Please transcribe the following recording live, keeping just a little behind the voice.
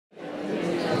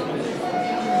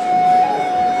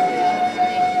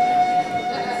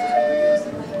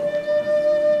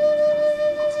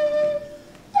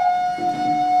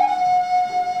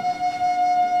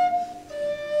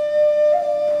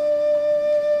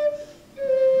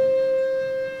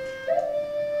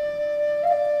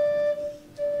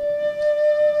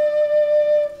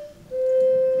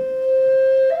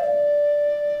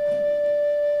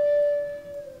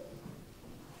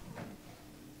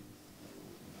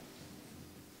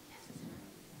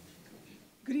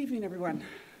Good evening, everyone.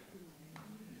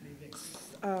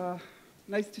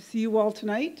 Nice to see you all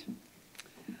tonight.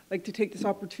 I'd like to take this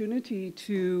opportunity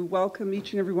to welcome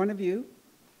each and every one of you,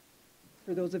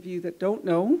 for those of you that don't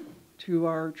know, to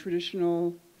our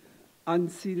traditional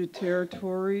unceded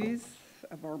territories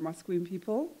of our Musqueam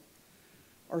people,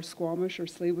 our Squamish or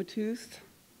Tsleil-Waututh,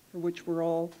 for which we're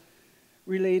all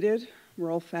related.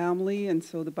 We're all family, and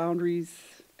so the boundaries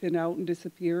thin out and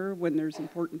disappear when there's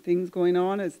important things going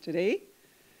on, as today.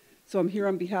 So I'm here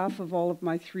on behalf of all of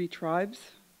my three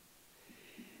tribes,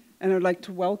 and I'd like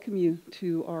to welcome you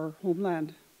to our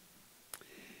homeland.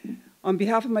 On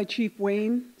behalf of my chief,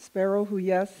 Wayne Sparrow, who,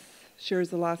 yes, shares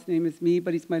the last name as me,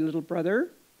 but he's my little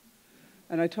brother,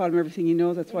 and I taught him everything he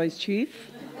knows, that's why he's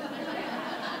chief.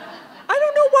 I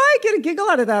don't know why I get a giggle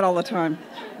out of that all the time.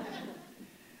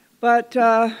 But,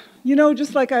 you know,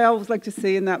 just like I always like to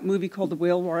say in that movie called The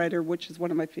Whale Rider, which is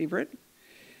one of my favorite,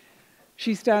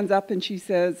 she stands up and she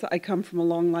says, I come from a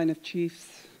long line of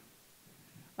chiefs.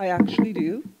 I actually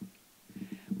do.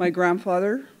 My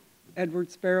grandfather, Edward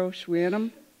Sparrow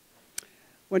Schwanam,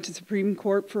 went to Supreme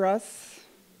Court for us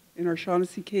in our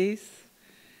Shaughnessy case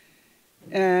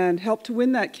and helped to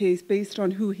win that case based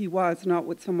on who he was, not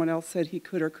what someone else said he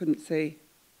could or couldn't say.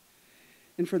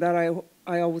 And for that,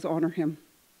 I always honor him.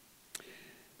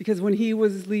 Because when he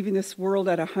was leaving this world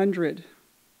at 100,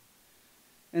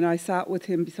 and I sat with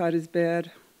him beside his bed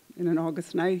in an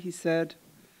August night, he said,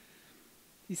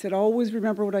 always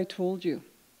remember what I told you,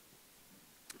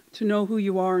 to know who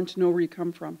you are and to know where you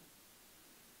come from.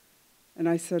 And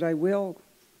I said, I will,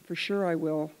 for sure I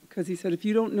will. Because he said, if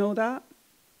you don't know that,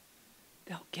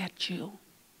 they'll get you.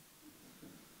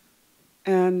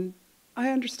 And I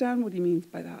understand what he means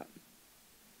by that.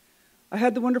 I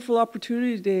had the wonderful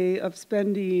opportunity today of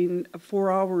spending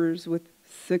 4 hours with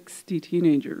 60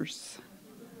 teenagers.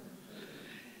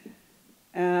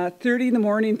 30 in the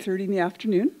morning, 30 in the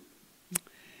afternoon.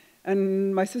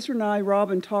 And my sister and I,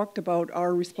 Robin, talked about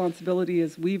our responsibility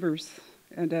as weavers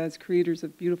and as creators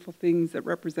of beautiful things that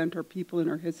represent our people and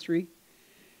our history.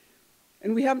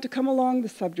 And we happened to come along the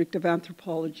subject of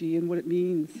anthropology and what it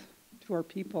means to our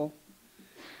people.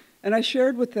 And I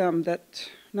shared with them that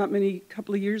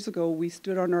couple of years ago, we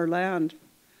stood on our land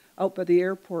out by the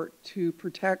airport to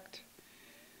protect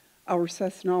our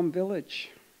Sesnom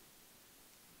village.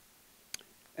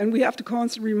 And we have to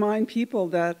constantly remind people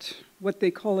that what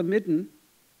they call a midden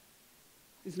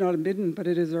is not a midden, but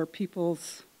it is our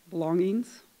people's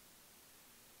belongings.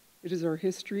 It is our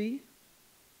history.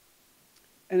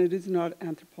 And it is not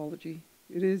anthropology.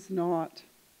 It is not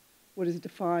what is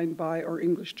defined by our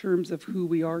English terms of who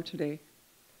we are today.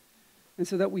 And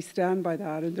so that we stand by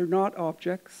that. And they're not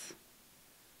objects.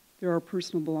 They're our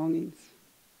personal belongings.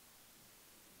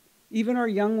 Even our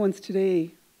young ones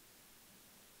today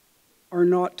are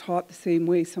not taught the same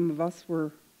way some of us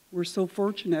were. We're so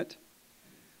fortunate.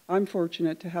 I'm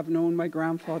fortunate to have known my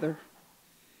grandfather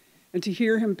and to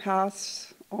hear him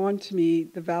pass on to me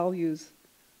the values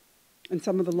and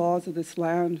some of the laws of this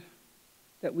land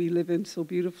that we live in so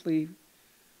beautifully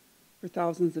for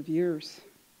thousands of years.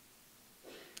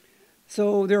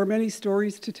 So there are many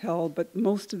stories to tell, but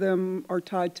most of them are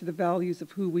tied to the values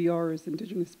of who we are as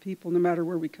Indigenous people, no matter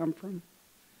where we come from.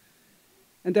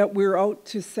 And that we're out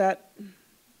to set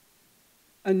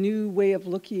a new way of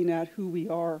looking at who we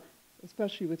are,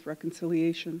 especially with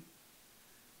reconciliation.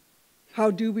 How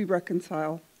do we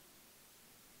reconcile?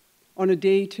 On a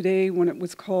day today when it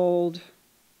was called,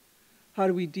 how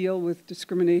do we deal with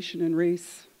discrimination and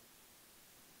race?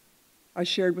 I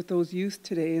shared with those youth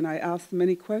today and I asked them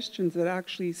many questions that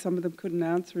actually some of them couldn't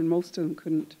answer and most of them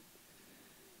couldn't.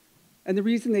 And the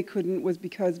reason they couldn't was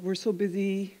because we're so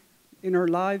busy in our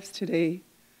lives today,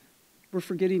 we're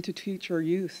forgetting to teach our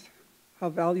youth how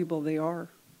valuable they are.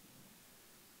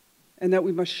 And that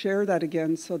we must share that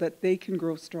again so that they can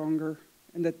grow stronger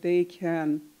and that they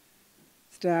can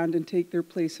stand and take their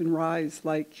place and rise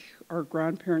like our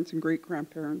grandparents and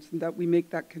great-grandparents, and that we make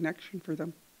that connection for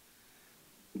them.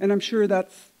 And I'm sure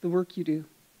that's the work you do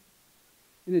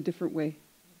in a different way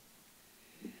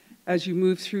as you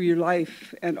move through your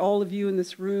life. And all of you in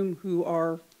this room who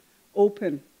are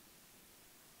open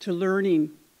to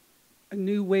learning a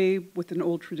new way with an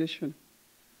old tradition,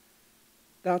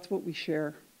 that's what we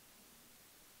share.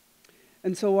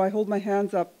 And so I hold my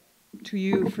hands up to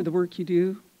you for the work you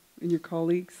do and your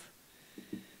colleagues,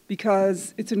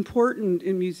 because it's important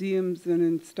in museums and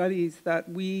in studies that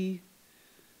we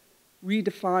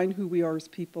redefine who we are as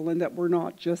people and that we're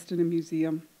not just in a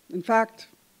museum. In fact,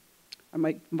 I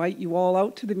might invite you all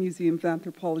out to the Museum of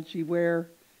Anthropology, where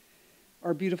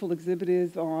our beautiful exhibit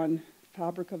is on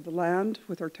fabric of the land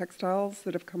with our textiles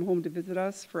that have come home to visit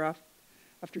us for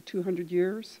after 200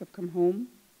 years, have come home.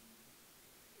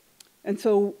 And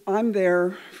so I'm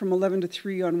there from 11 to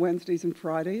 3 on Wednesdays and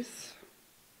Fridays.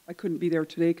 I couldn't be there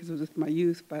today because it was with my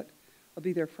youth, but I'll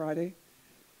be there Friday.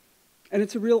 And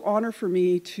it's a real honor for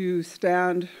me to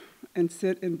stand and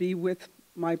sit and be with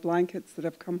my blankets that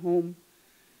have come home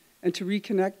and to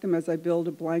reconnect them as I build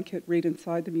a blanket right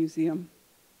inside the museum.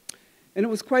 And it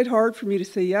was quite hard for me to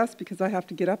say yes because I have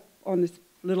to get up on this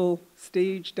little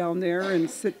stage down there and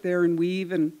sit there and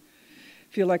weave and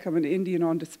feel like I'm an Indian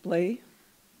on display.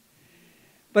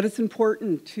 But it's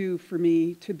important too for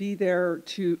me to be there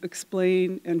to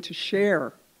explain and to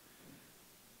share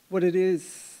what it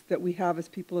is that we have as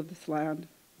people of this land.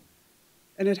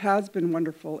 And it has been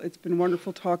wonderful. It's been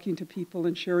wonderful talking to people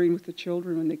and sharing with the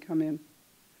children when they come in.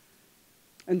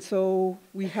 And so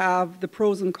we have the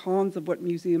pros and cons of what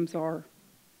museums are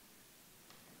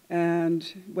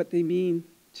and what they mean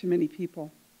to many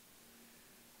people.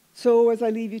 So as I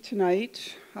leave you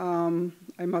tonight,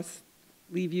 I must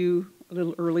leave you a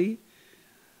little early.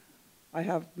 I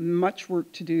have much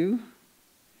work to do.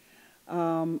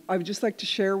 I would just like to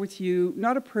share with you,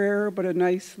 not a prayer, but a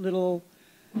nice little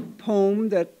poem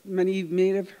that many may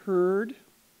have heard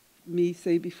me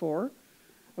say before.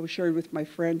 I was sharing with my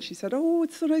friend. She said, "Oh,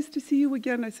 it's so nice to see you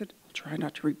again." I said, "I'll try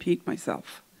not to repeat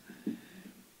myself."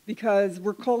 Because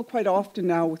we're called quite often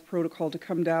now with protocol to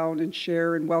come down and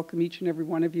share and welcome each and every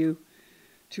one of you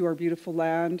to our beautiful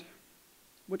land.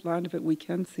 What land of it we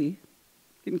can see.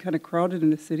 Getting kind of crowded in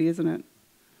the city, isn't it?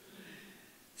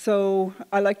 So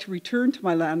I like to return to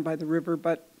my land by the river,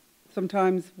 but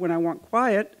sometimes when I want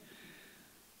quiet,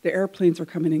 the airplanes are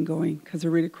coming and going because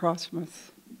they're right across from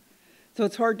us. So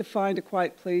it's hard to find a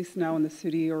quiet place now in the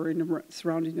city or in the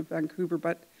surrounding of Vancouver,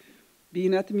 but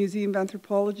being at the Museum of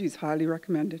Anthropology is highly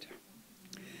recommended.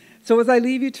 So as I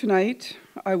leave you tonight,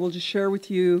 I will just share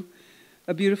with you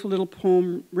a beautiful little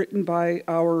poem written by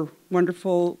our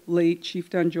wonderful late Chief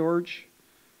Dan George.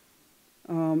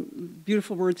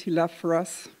 Beautiful words he left for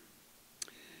us.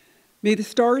 May the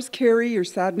stars carry your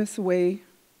sadness away.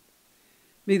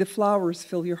 May the flowers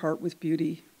fill your heart with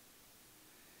beauty.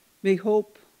 May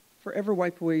hope forever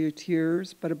wipe away your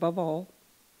tears, but above all,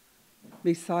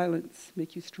 may silence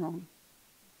make you strong.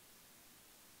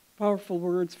 Powerful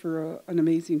words for an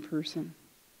amazing person.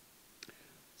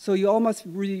 So you all must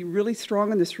be really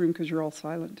strong in this room because you're all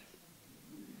silent.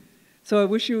 So I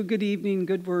wish you a good evening,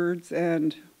 good words,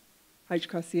 and Haj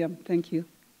Kasiyam. Thank you.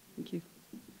 Thank you.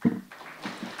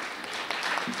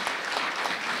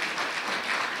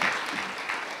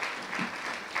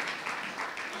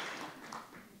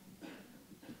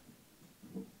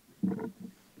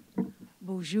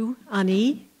 Bonjour,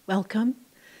 Annie. Welcome.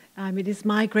 It is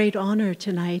my great honor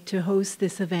tonight to host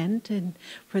this event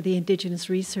for the Indigenous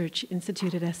Research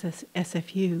Institute at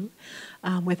SFU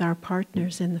with our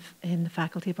partners in the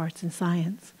Faculty of Arts and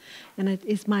Science. And it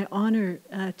is my honor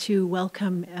to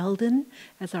welcome Eldon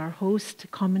as our host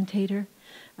commentator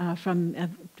from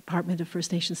Department of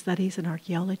First Nation Studies and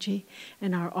Archaeology,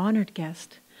 and our honored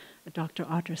guest, Dr.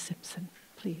 Audra Simpson.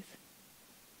 Please.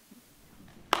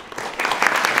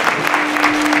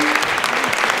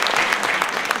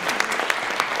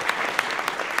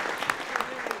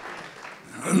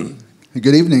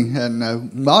 Good evening,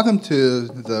 and welcome to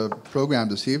the program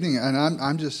this evening. And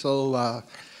I'm just so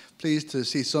pleased to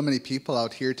see so many people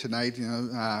out here tonight. You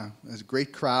know, it's a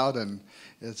great crowd, and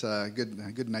it's a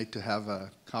good night to have a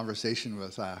conversation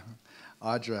with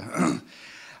Audra.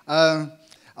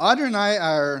 Audra and I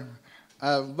are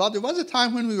well. There was a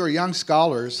time when we were young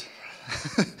scholars.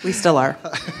 We still are.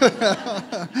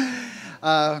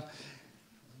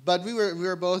 But we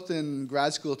were both in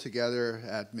grad school together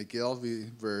at McGill.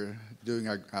 We were doing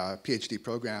our PhD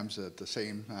programs at the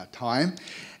same time.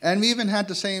 And we even had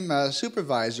the same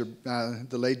supervisor.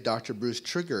 The late Dr. Bruce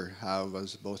Trigger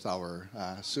was both our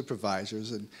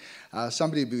supervisors, and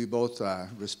somebody we both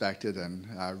respected and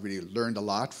really learned a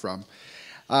lot from.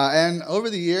 And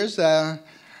over the years,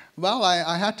 well,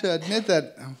 I have to admit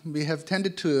that we have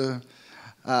tended to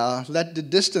let the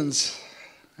distance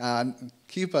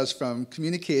keep us from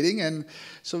communicating, and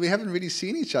so we haven't really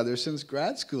seen each other since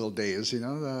grad school days, you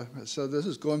know. So this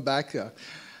is going back,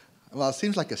 well, it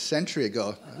seems like a century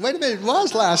ago. Wait a minute, it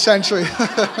was last century.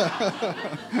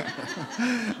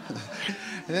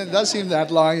 It does seem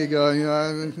that long ago, you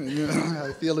know.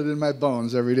 I feel it in my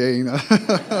bones every day, you know.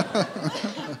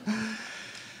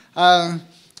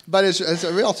 But it's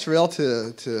a real thrill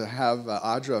to have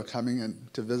Audra coming in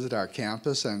to visit our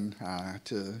campus, and I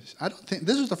don't think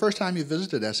this is the first time you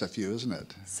visited SFU, isn't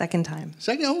it? Second time.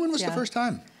 Second? Oh, when was the first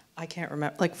time? I can't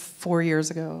remember, like 4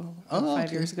 years ago, Oh, 5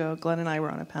 okay. years ago, Glenn and I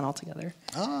were on a panel together.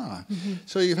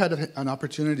 So you've had an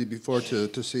opportunity before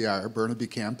to see our Burnaby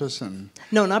campus and...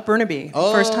 No, not Burnaby.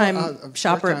 Oh, First time first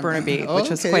shopper time. at Burnaby, which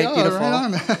was Okay, quite beautiful.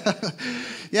 Right on.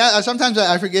 Yeah, sometimes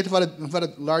I forget what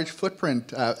a large footprint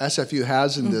SFU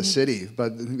has in this city,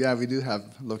 but yeah, we do have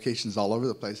locations all over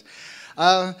the place.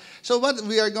 So what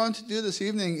we are going to do this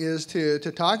evening is to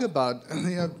talk about,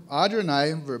 Audra and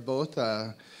I were both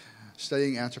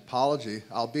studying anthropology,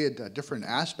 albeit different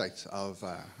aspects of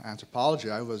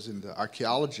anthropology. I was in the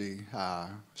archaeology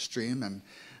stream, and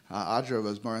Audra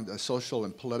was more in the social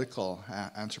and political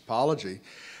anthropology.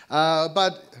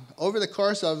 But over the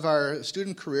course of our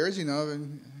student careers,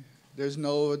 there's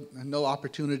no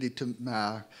opportunity to,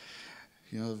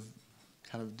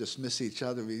 kind of dismiss each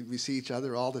other. We see each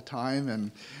other all the time,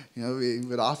 and we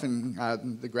would often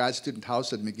the grad student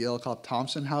house at McGill called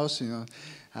Thompson House.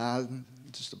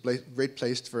 Just a great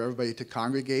place for everybody to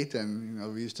congregate,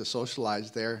 and we used to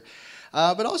socialize there.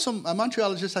 But also,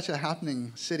 Montreal is just such a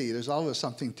happening city. There's always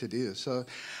something to do. So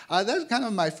that's kind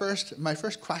of my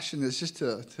first question is just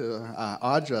to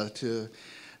Audra to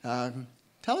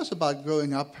tell us about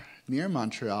growing up near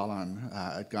Montreal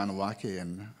at Ganawake,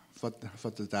 and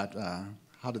what did that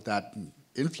how did that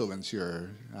influence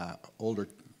your older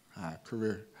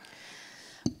career?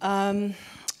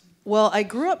 Well, I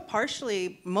grew up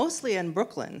mostly in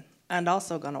Brooklyn and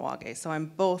also Ganawake. So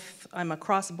I'm a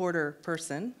cross-border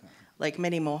person, like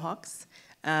many Mohawks,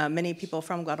 many people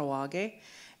from Ganawake.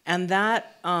 And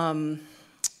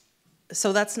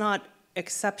so that's not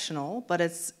exceptional, but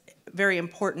it's very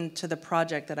important to the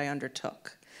project that I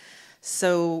undertook.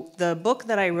 So the book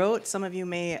that I wrote, some of you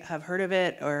may have heard of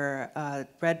it or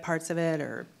read parts of it,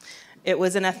 or it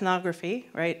was an ethnography,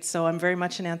 right? So I'm very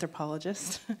much an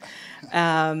anthropologist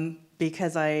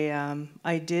because I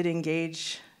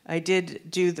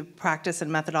did do the practice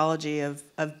and methodology of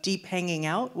deep hanging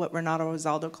out, what Renato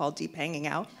Rosaldo called deep hanging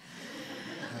out.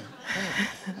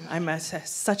 I'm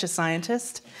such a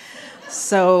scientist.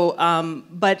 So,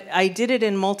 but I did it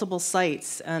in multiple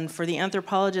sites, and for the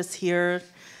anthropologists here,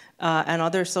 and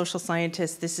other social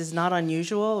scientists, this is not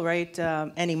unusual, right,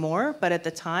 anymore. But at the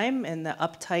time, in the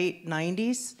uptight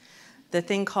 90s, the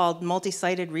thing called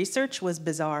multi-sited research was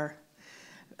bizarre.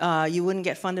 You wouldn't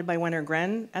get funded by Wen or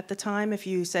Gren at the time if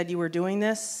you said you were doing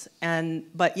this,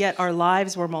 but yet our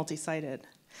lives were multi-sited.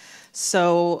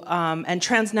 So, and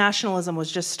transnationalism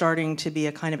was just starting to be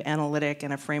a kind of analytic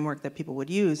and a framework that people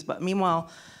would use. But meanwhile,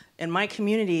 in my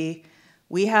community,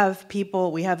 we have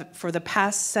for the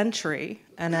past century,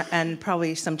 and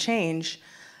probably some change,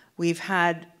 we've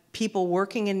had people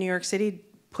working in New York City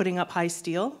putting up high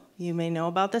steel. You may know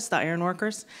about this, the iron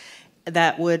workers,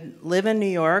 that would live in New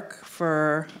York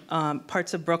for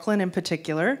parts of Brooklyn in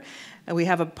particular. And we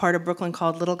have a part of Brooklyn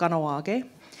called Little Ganawage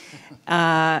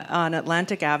on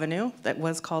Atlantic Avenue that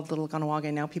was called Little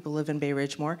Ganawage. Now people live in Bay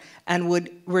Ridge more, and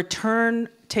would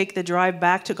take the drive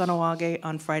back to Ganawage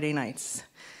on Friday nights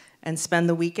and spend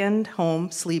the weekend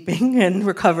home sleeping and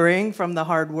recovering from the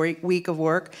hard week of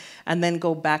work, and then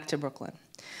go back to Brooklyn.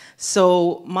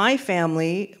 So my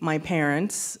family, my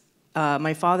parents,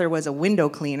 my father was a window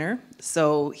cleaner,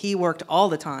 so he worked all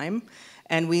the time,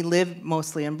 and we lived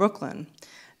mostly in Brooklyn.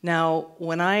 Now,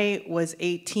 when I was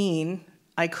 18,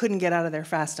 I couldn't get out of there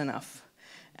fast enough,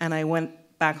 and I went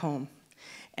back home.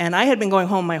 And I had been going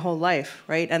home my whole life,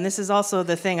 right? And this is also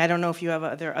the thing, I don't know if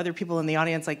there are other people in the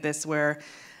audience like this, where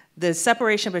the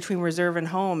separation between reserve and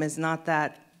home is not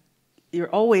that you're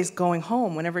always going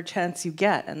home whenever chance you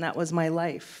get, and that was my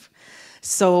life.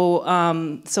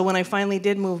 So, so when I finally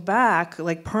did move back,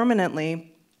 like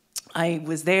permanently, I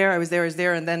was there,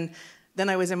 and then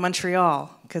I was in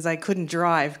Montreal because I couldn't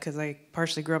drive because I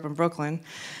partially grew up in Brooklyn.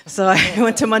 So I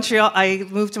went to Montreal. I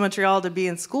moved to Montreal to be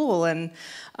in school, and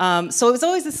so it was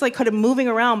always this like kind of moving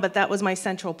around, but that was my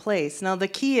central place. Now the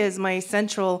key is my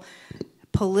central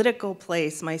political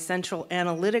place, my central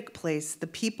analytic place, the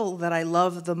people that I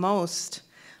love the most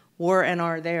were and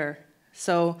are there.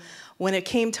 So when it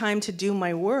came time to do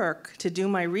my work, to do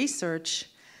my research,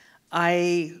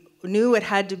 I knew it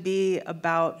had to be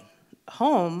about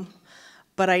home,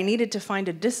 but I needed to find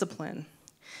a discipline.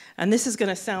 And this is going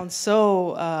to sound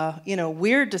so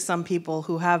weird to some people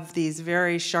who have these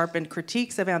very sharpened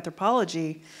critiques of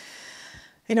anthropology.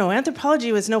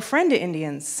 Anthropology was no friend to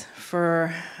Indians,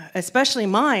 especially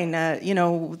mine. I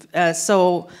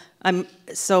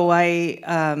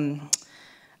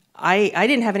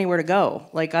didn't have anywhere to go.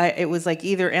 It was like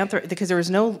either because there was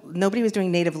nobody was doing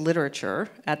native literature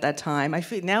at that time. I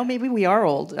feel now maybe we are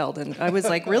old, Eldon. I was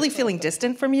like really feeling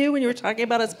distant from you when you were talking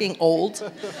about us being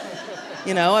old.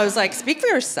 You know, I was like, speak for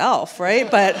yourself, right?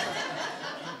 But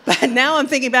now I'm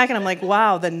thinking back and I'm like,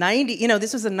 wow, the 90s, you know,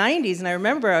 this was the 90s. And I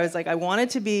remember I was like, I wanted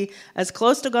to be as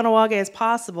close to Kahnawake as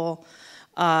possible,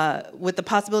 with the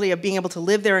possibility of being able to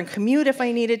live there and commute if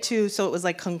I needed to. So it was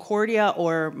like Concordia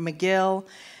or McGill.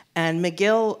 And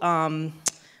McGill,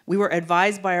 we were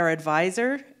advised by our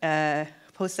advisor,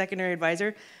 post-secondary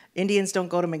advisor, Indians don't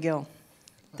go to McGill.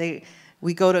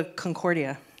 We go to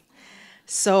Concordia.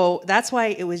 So that's why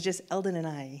it was just Eldon and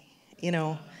I, you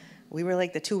know. We were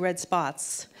like the two red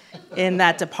spots in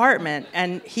that department.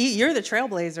 And you're the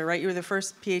trailblazer, right? You were the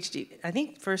first PhD, I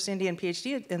think first Indian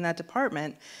PhD in that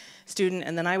department student,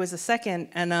 and then I was the second.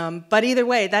 And but either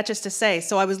way, that just to say,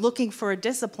 so I was looking for a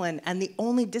discipline, and the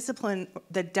only discipline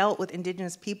that dealt with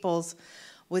Indigenous peoples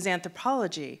was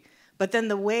anthropology. But then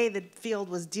the way the field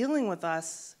was dealing with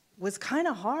us was kind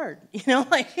of hard, you know,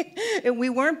 like we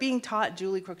weren't being taught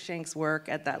Julie Cruikshank's work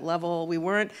at that level. We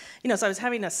weren't, you know, so I was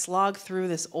having to slog through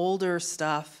this older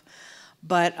stuff.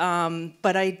 But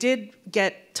I did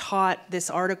get taught this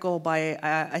article by,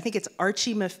 I think it's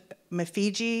Archie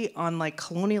Mafiji on like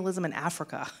colonialism in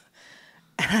Africa.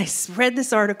 And I read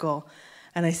this article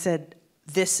and I said,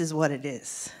 this is what it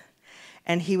is.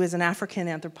 And he was an African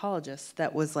anthropologist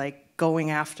that was like going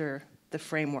after the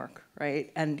framework,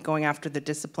 right? And going after the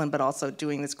discipline, but also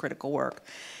doing this critical work.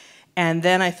 And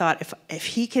then I thought, if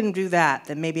he can do that,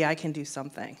 then maybe I can do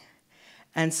something.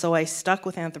 And so I stuck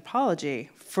with anthropology,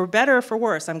 for better or for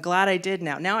worse. I'm glad I did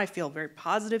now. Now I feel very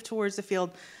positive towards the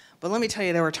field, but let me tell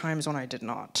you, there were times when I did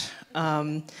not.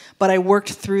 But I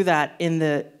worked through that in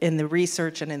the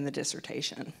research and in the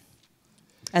dissertation.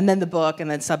 And then the book, and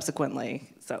then subsequently,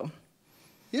 so.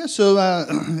 Yeah, so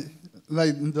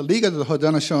like the League of the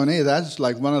Haudenosaunee, that's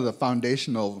like one of the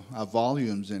foundational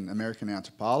volumes in American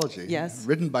anthropology. Yes.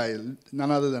 Written by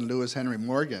none other than Lewis Henry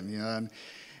Morgan. You know,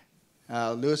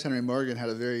 and Lewis Henry Morgan had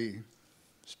a very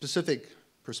specific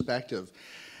perspective.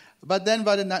 But then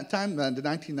by the time the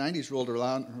 1990s rolled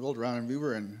around and we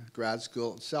were in grad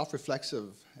school,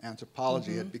 self-reflexive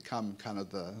anthropology had become kind of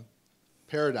the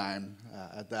paradigm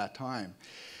at that time.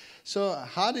 So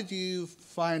how did you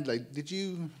find, like, did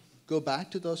you go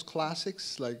back to those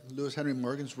classics, like Lewis Henry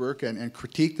Morgan's work, and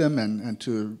critique them and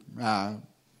to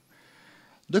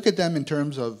look at them in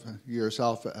terms of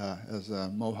yourself as a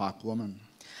Mohawk woman?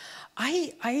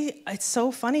 It's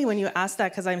so funny when you ask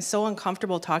that, because I'm so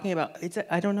uncomfortable talking about it.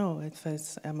 I don't know if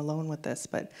I'm alone with this,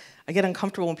 but I get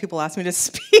uncomfortable when people ask me to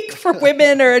speak for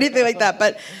women or anything like that.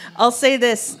 But I'll say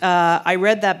this, I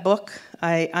read that book.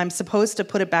 I'm supposed to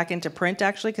put it back into print,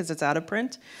 actually, because it's out of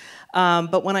print.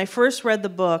 But when I first read the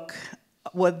book,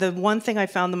 the one thing I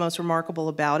found the most remarkable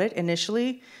about it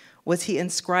initially was he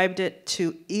inscribed it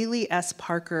to Ely S.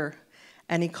 Parker,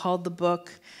 and he called the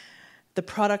book The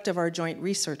Product of Our Joint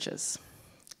Researches.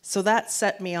 So that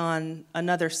set me on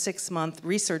another 6-month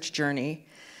research journey,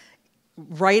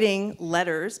 writing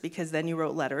letters, because then you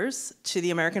wrote letters, to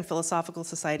the American Philosophical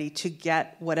Society to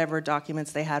get whatever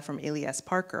documents they had from Ely S.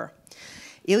 Parker.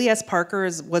 Ely S. Parker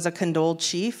was a condoled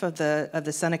chief of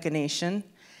the Seneca Nation,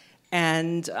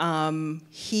 and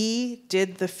he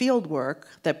did the field work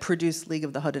that produced League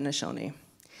of the Haudenosaunee.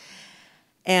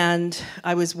 And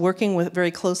I was working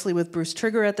very closely with Bruce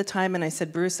Trigger at the time, and I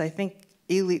said, Bruce, I think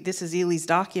this is Ely's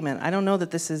document. I don't know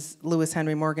that this is Lewis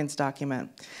Henry Morgan's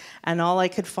document. And all I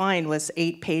could find was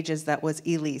 8 pages that was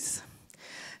Ely's.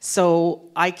 So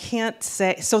I can't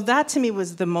say, so that to me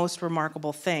was the most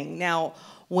remarkable thing. Now,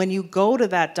 when you go to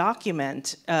that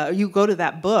document, you go to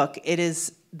that book, it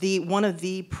is one of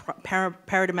the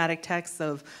paradigmatic texts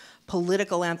of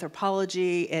political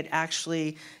anthropology. It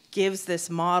actually gives this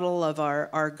model of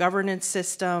our governance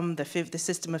system, the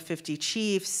system of 50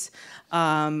 chiefs.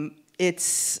 To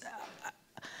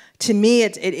me,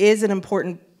 it is an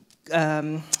important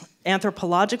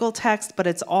anthropological text, but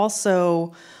it's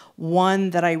also one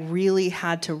that I really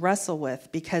had to wrestle with,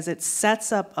 because it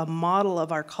sets up a model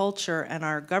of our culture and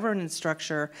our governance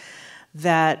structure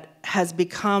that has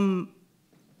became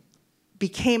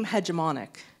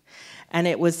hegemonic. And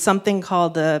it was something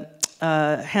called the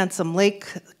Handsome Lake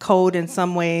Code in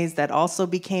some ways that also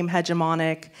became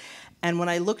hegemonic. And when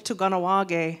I looked to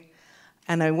Kahnawake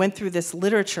and I went through this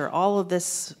literature, all of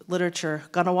this literature,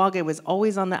 Kahnawake was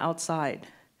always on the outside.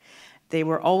 They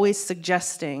were always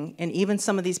suggesting, and even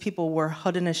some of these people were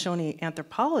Haudenosaunee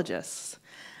anthropologists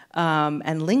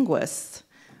and linguists,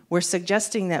 were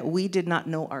suggesting that we did not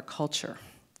know our culture.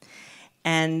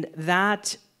 And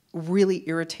that really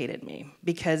irritated me,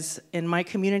 because in my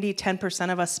community, 10%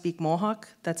 of us speak Mohawk.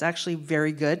 That's actually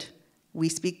very good. We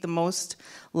speak the most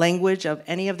language of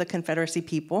any of the Confederacy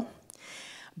people.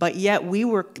 But yet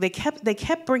they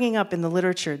kept bringing up in the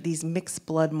literature these mixed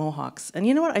blood Mohawks. And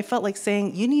you know what? I felt like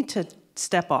saying, you need to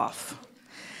step off.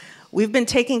 We've been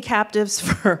taking captives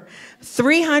for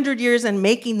 300 years and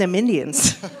making them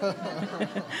Indians,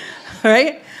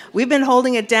 right? We've been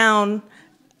holding it down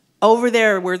over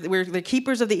there where the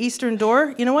keepers of the eastern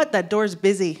door. You know what? That door's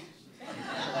busy.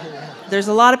 There's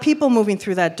a lot of people moving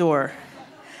through that door.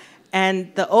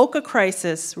 And the Oka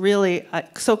crisis, really,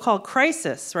 so-called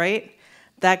crisis, right?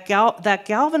 That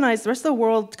galvanized, the rest of the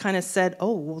world kind of said,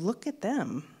 oh, well, look at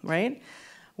them, right?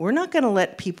 We're not going to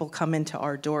let people come into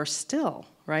our door still,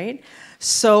 right?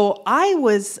 So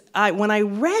when I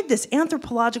read this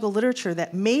anthropological literature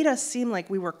that made us seem like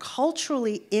we were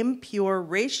culturally impure,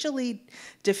 racially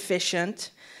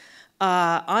deficient,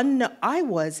 I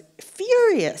was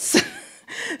furious.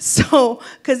 So,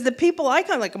 because the people I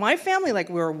kind of like, my family, like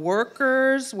we're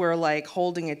workers, we're like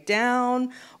holding it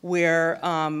down, we're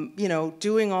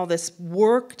doing all this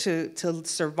work to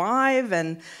survive,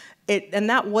 and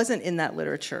that wasn't in that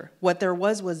literature. What there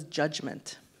was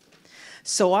judgment.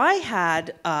 So I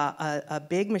had a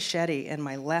big machete in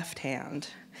my left hand,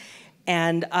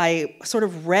 and I sort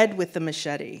of read with the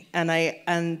machete,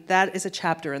 and that is a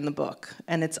chapter in the book,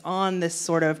 and it's on this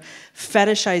sort of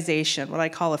fetishization, what I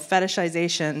call a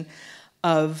fetishization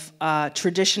of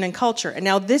tradition and culture. And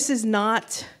now this is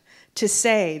not to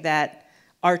say that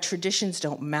our traditions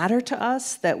don't matter to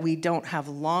us, that we don't have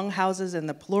longhouses in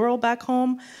the plural back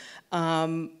home,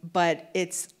 but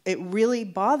it really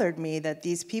bothered me that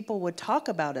these people would talk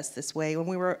about us this way when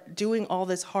we were doing all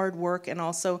this hard work and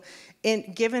also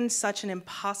given such an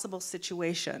impossible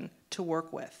situation to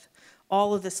work with,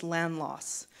 all of this land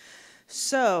loss.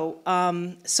 So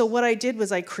what I did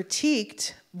was I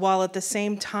critiqued while at the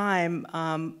same time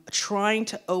trying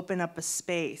to open up a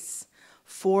space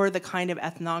for the kind of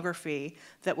ethnography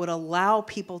that would allow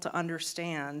people to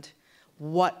understand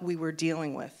what we were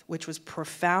dealing with, which was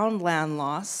profound land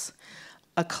loss,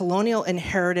 a colonial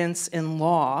inheritance in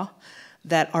law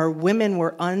that our women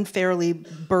were unfairly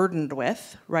burdened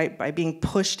with, right, by being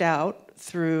pushed out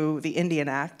through the Indian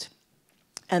Act,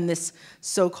 and this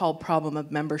so-called problem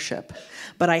of membership.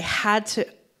 But I had to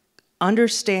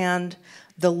understand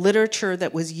the literature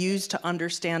that was used to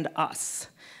understand us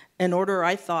in order,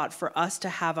 I thought, for us to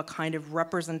have a kind of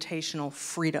representational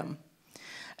freedom.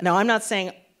 Now, I'm not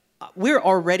saying we're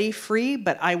already free,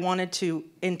 but I wanted to,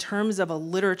 in terms of a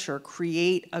literature,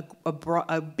 create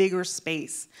a bigger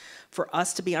space for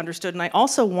us to be understood. And I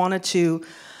also wanted to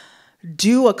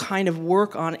do a kind of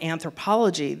work on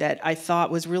anthropology that I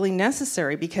thought was really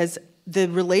necessary, because the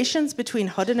relations between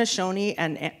Haudenosaunee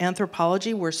and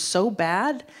anthropology were so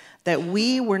bad that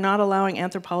we were not allowing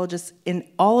anthropologists in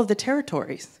all of the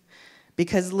territories,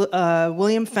 because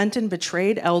William Fenton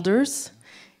betrayed elders.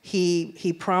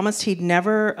 He promised he'd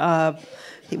never,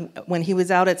 when he was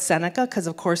out at Seneca, because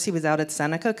of course he was out at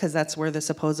Seneca, because that's where the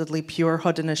supposedly pure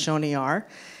Haudenosaunee are,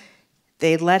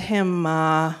 they let him,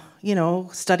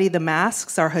 study the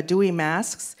masks, our Hadui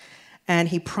masks, and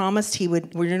he promised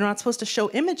we're not supposed to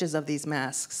show images of these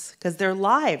masks, because they're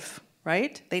live,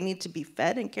 right? They need to be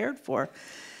fed and cared for.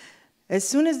 As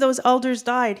soon as those elders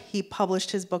died, he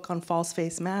published his book on false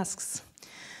face masks.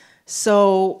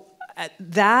 So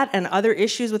that and other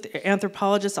issues with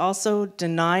anthropologists also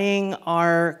denying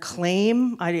our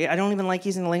claim, I don't even like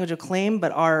using the language of claim,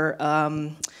 but our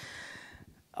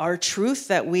truth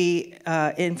that we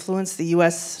influence the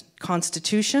US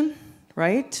Constitution,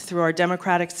 right? Through our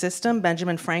democratic system.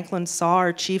 Benjamin Franklin saw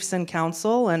our chiefs in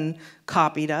council and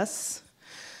copied us.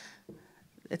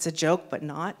 It's a joke, but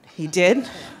not. He did.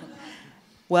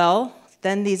 Well,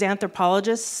 then these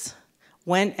anthropologists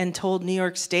went and told New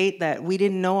York State that we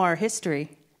didn't know our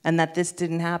history and that this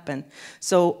didn't happen.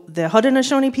 So the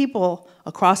Haudenosaunee people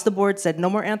across the board said no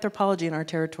more anthropology in our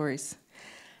territories.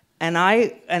 And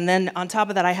then on top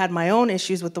of that, I had my own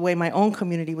issues with the way my own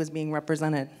community was being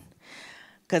represented.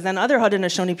 Because then other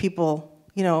Haudenosaunee people,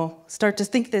 start to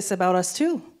think this about us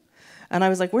too. And I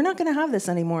was like, we're not gonna have this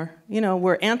anymore.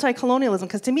 We're anti-colonialism,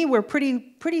 because to me, we're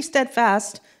pretty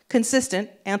steadfast, consistent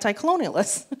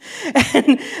anti-colonialists.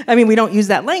 And I mean, we don't use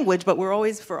that language, but we're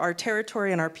always for our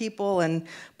territory and our people and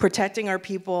protecting our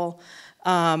people.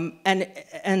 And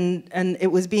it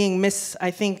was being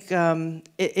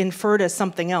inferred as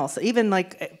something else. Even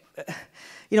like,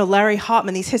 Larry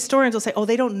Hopman, these historians will say, oh,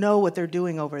 they don't know what they're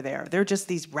doing over there. They're just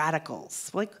these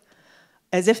radicals. Like,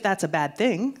 as if that's a bad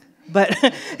thing. But,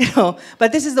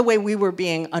 but this is the way we were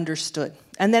being understood.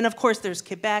 And then, of course, there's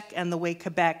Quebec and the way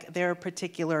Quebec, their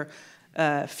particular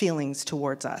feelings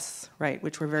towards us, right,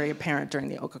 which were very apparent during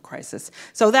the Oka crisis.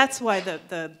 So that's why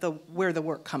where the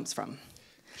work comes from.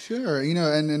 Sure, you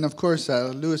know, and of course,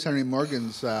 Lewis Henry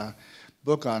Morgan's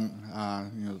book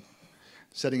on, you know,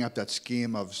 setting up that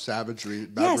scheme of savagery,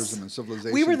 barbarism, and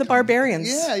civilization. We were the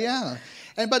barbarians. Yeah, yeah.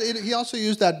 But he also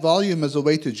used that volume as a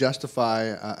way to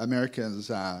justify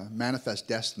Americans' manifest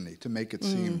destiny, to make it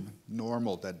seem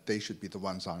normal that they should be the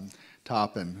ones on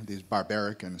top and these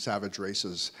barbaric and savage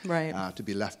races to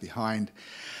be left behind.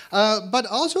 But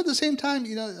also at the same time,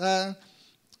 you know,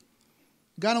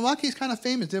 Ganawaki is kind of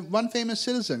famous. One famous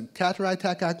citizen,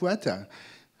 Kataraitak Akweta,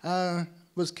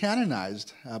 was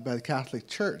canonized by the Catholic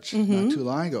Church not too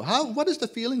long ago. What is the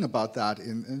feeling about that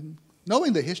in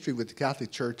knowing the history with the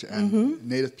Catholic Church and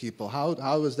Native people?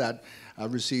 How is that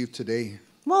received today?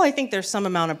 Well, I think there's some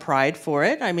amount of pride for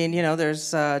it. I mean, you know,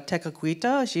 there's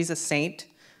Tekakwitha. She's a saint.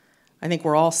 I think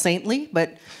we're all saintly,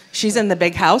 but she's in the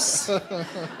big house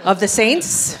of the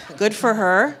saints. Good for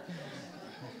her.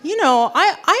 You know,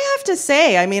 I have to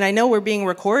say, I mean, I know we're being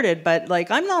recorded, but like,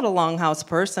 I'm not a longhouse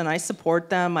person. I support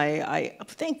them. I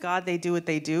thank God they do what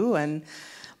they do,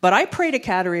 but I pray to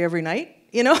Kateri every night.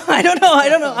 You know, I don't know.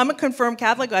 I'm a confirmed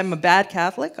Catholic. I'm a bad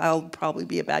Catholic. I'll probably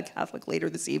be a bad Catholic later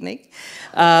this evening.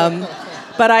 But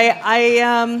you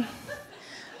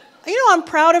know, I'm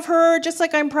proud of her, just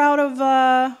like I'm proud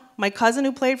of my cousin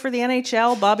who played for the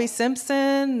NHL, Bobby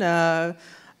Simpson,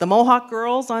 the Mohawk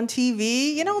girls on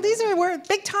TV. You know, we're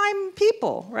big time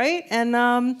people, right? And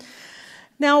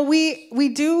now we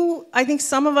do, I think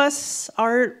some of us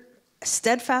are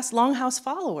steadfast longhouse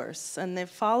followers, and they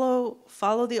follow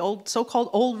the old so-called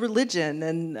old religion,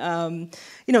 and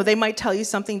you know, they might tell you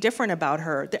something different about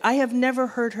her. I have never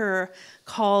heard her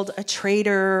called a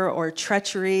traitor or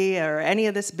treachery or any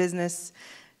of this business.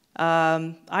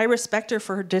 I respect her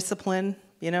for her discipline,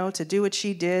 you know, to do what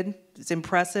she did. It's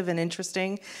impressive and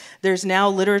interesting. There's now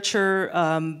literature.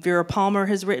 Vera Palmer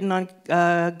has written on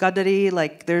Gadari.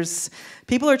 Like,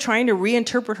 people are trying to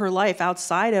reinterpret her life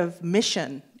outside of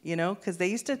mission, you know, because they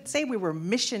used to say we were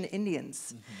mission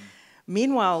Indians.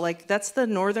 Meanwhile, like, that's the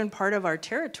northern part of our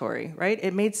territory, right?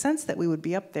 It made sense that we would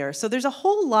be up there. So there's a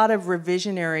whole lot of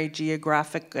revisionary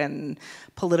geographic and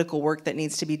political work that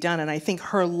needs to be done, and I think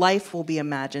her life will be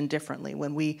imagined differently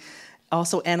when we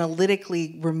also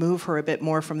analytically remove her a bit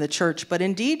more from the church. But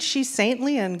indeed, she's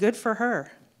saintly, and good for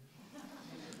her.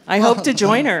 I hope to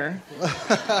join her.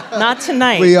 Not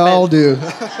tonight. We all do.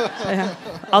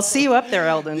 I'll see you up there,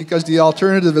 Eldon. Because the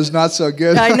alternative is not so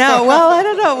good. I know. Well, I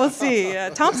don't know. We'll see.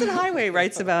 Thompson Highway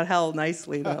writes about hell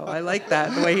nicely, though. I like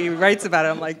that, the way he writes about it.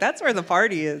 I'm like, that's where the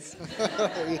party is.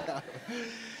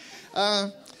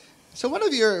 So one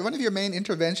of your main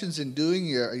interventions in doing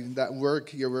your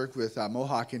work with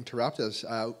Mohawk Interrupt Us,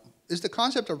 is the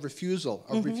concept of refusal,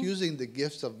 of refusing the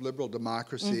gifts of liberal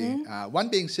democracy, one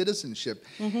being citizenship.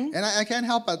 And I can't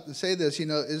help but say this, you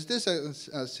know, is this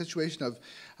a situation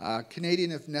of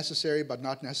Canadian if necessary, but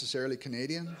not necessarily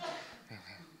Canadian?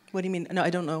 What do you mean? No, I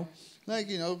don't know. Like,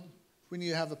 you know, when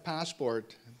you have a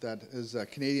passport that is a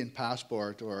Canadian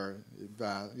passport, or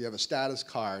you have a status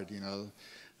card, you know,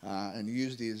 and you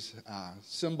use these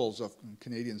symbols of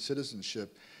Canadian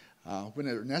citizenship when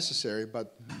they're necessary,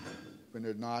 but when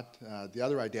they're not, the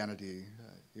other identity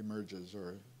emerges.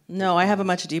 Or no, I have a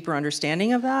much deeper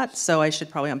understanding of that, so I should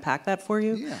probably unpack that for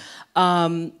you.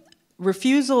 Yeah.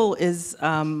 Refusal is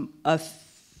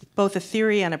both a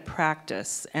theory and a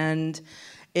practice, and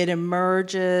it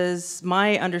emerges,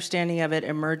 my understanding of it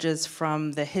emerges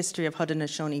from the history of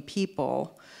Haudenosaunee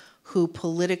people who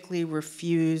politically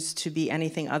refuse to be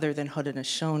anything other than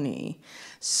Haudenosaunee.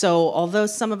 So although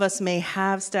some of us may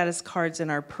have status cards in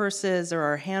our purses or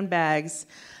our handbags,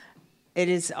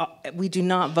 we do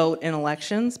not vote in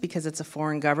elections because it's a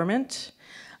foreign government.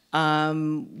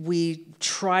 We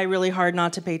try really hard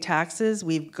not to pay taxes.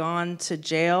 We've gone to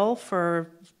jail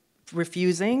for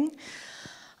refusing.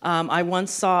 I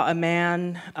once saw a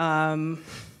man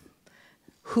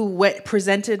who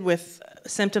presented with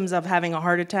symptoms of having a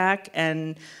heart attack,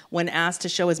 and when asked to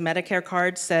show his Medicare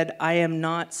card, said, "I am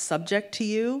not subject to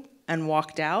you," and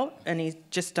walked out. And he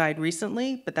just died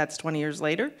recently, but that's 20 years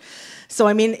later. So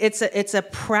I mean, it's a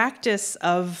practice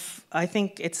of, I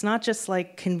think it's not just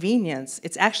like convenience,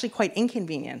 it's actually quite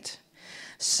inconvenient.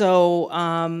 So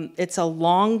it's a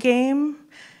long game.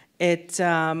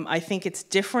 I think it's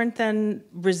different than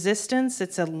resistance.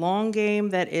 It's a long game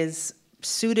that is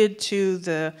suited to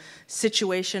the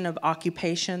situation of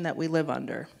occupation that we live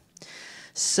under.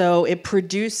 So it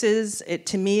produces,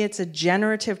 to me, it's a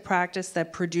generative practice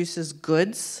that produces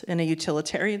goods in a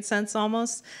utilitarian sense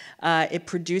almost. It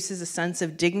produces a sense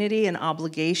of dignity and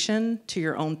obligation to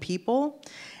your own people.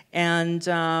 And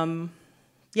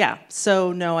yeah,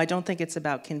 so no, I don't think it's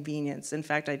about convenience. In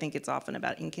fact, I think it's often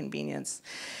about inconvenience.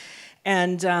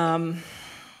 And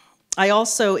I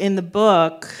also, in the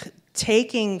book,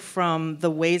 taking from the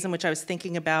ways in which I was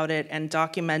thinking about it and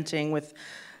documenting with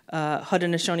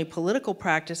Haudenosaunee political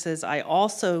practices, I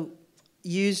also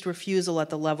used refusal at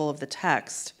the level of the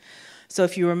text. So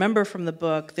if you remember from the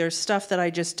book, there's stuff that I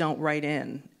just don't write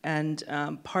in. And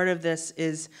part of this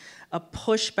is a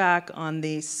pushback on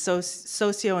the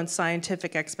socio and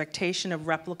scientific expectation of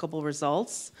replicable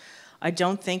results. I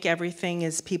don't think everything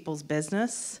is people's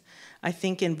business. I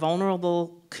think in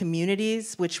vulnerable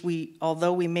communities, which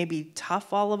although we may be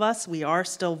tough, all of us, we are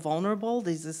still vulnerable.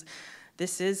 This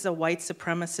is a white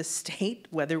supremacist state,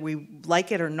 whether we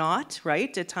like it or not,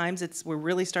 right? At times we're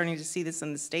really starting to see this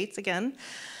in the States again.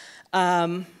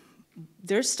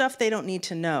 There's stuff they don't need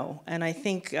to know. And I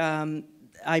think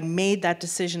I made that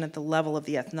decision at the level of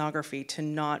the ethnography to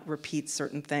not repeat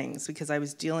certain things because I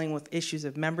was dealing with issues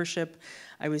of membership.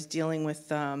 I was dealing with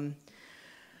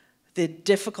the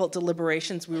difficult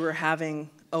deliberations we were having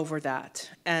over that.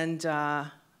 And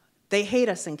they hate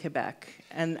us in Quebec,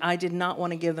 and I did not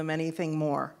want to give them anything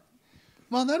more.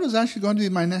 Well, that was actually going to be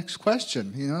my next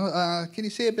question. Can you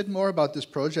say a bit more about this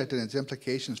project and its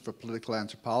implications for political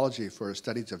anthropology, for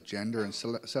studies of gender and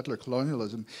settler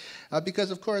colonialism?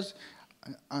 Because, of course,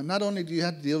 not only do you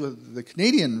have to deal with the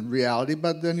Canadian reality,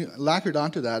 but then lacquered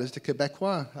onto that is the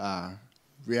Quebecois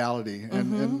reality.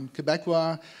 And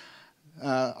Quebecois,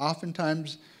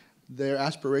 oftentimes, their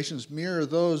aspirations mirror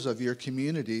those of your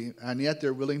community, and yet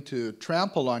they're willing to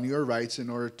trample on your rights in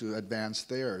order to advance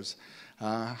theirs.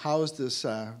 How is this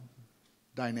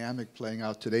dynamic playing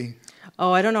out today?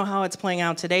 Oh, I don't know how it's playing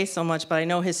out today so much, but I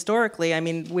know historically, I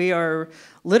mean, we are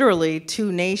literally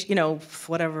two nations,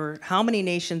 how many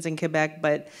nations in Quebec,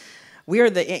 but we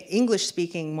are the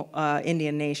English-speaking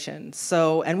Indian nation.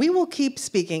 So, and we will keep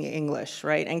speaking English,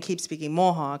 right, and keep speaking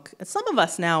Mohawk. And some of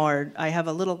us now I have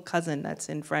a little cousin that's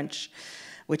in French,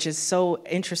 which is so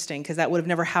interesting because that would have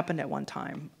never happened at one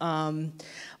time.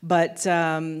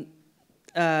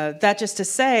 That just to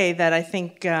say that I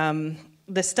think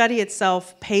the study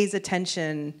itself pays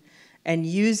attention and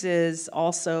uses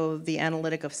also the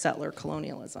analytic of settler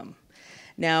colonialism.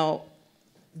 Now,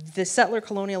 the settler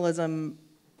colonialism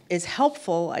is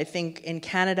helpful, I think, in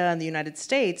Canada and the United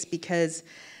States because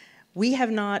we have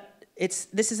not,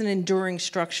 this is an enduring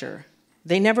structure.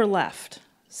 They never left.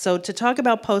 So to talk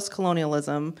about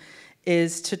post-colonialism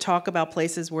is to talk about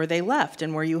places where they left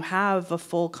and where you have a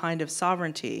full kind of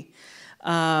sovereignty.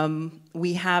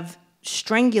 We have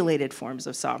strangulated forms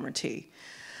of sovereignty.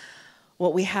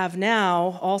 What we have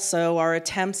now also are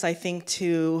attempts, I think,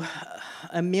 to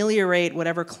ameliorate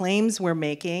whatever claims we're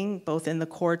making, both in the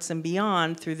courts and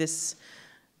beyond, through this,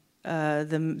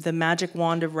 the magic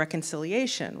wand of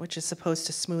reconciliation, which is supposed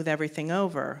to smooth everything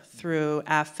over through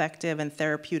affective and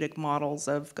therapeutic models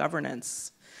of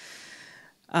governance.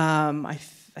 I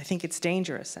think it's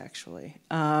dangerous, actually.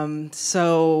 And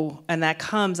that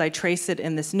comes, I trace it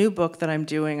in this new book that I'm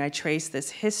doing, I trace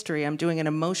this history, I'm doing an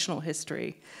emotional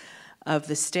history of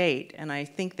the state, and I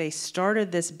think they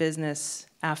started this business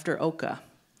after Oka,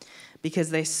 because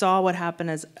they saw what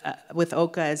happened with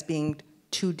Oka as being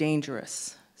too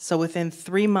dangerous. So within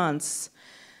 3 months,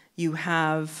 you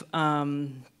have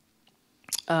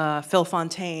Phil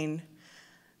Fontaine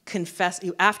confess,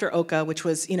 after Oka, which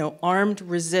was, armed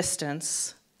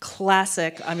resistance,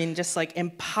 classic, I mean, just like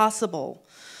impossible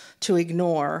to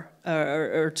ignore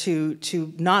or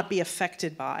to not be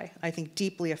affected by, I think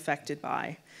deeply affected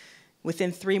by.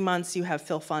 Within 3 months, you have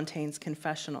Phil Fontaine's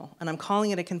confessional. And I'm calling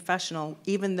it a confessional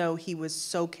even though he was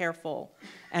so careful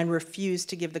and refused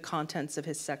to give the contents of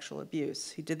his sexual abuse.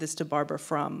 He did this to Barbara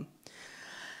Frum.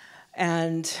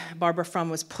 And Barbara Frum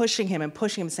was pushing him,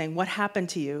 saying, what happened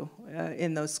to you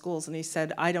in those schools? And he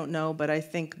said, I don't know, but I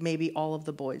think maybe all of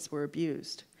the boys were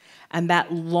abused. And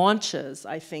that launches,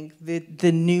 I think,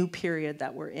 the new period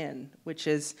that we're in, which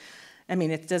is, I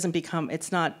mean, it doesn't become,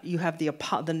 it's not, you have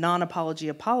the non-apology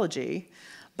apology,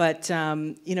 but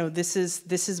this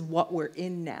is what we're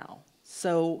in now.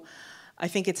 So I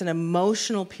think it's an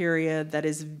emotional period that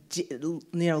is,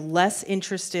 less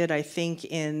interested, I think,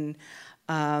 in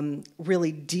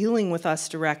really dealing with us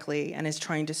directly and is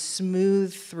trying to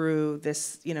smooth through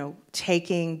this,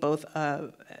 taking both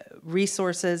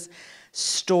resources,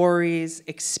 stories,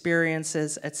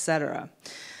 experiences, etc.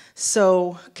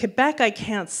 So Quebec I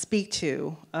can't speak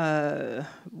to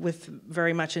with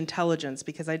very much intelligence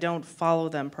because I don't follow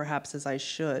them perhaps as I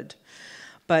should.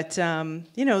 But,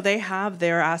 they have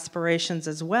their aspirations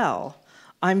as well.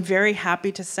 I'm very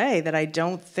happy to say that I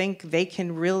don't think they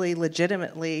can really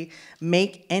legitimately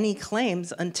make any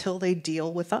claims until they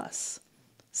deal with us.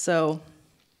 So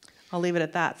I'll leave it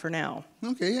at that for now.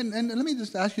 Okay, and let me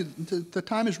just ask you, the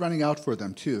time is running out for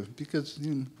them too, because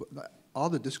all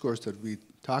the discourse that we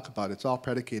talk about, it's all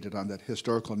predicated on that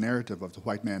historical narrative of the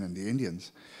white man and the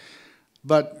Indians.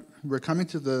 But we're coming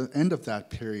to the end of that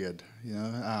period,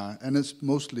 and it's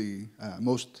mostly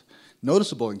most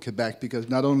noticeable in Quebec because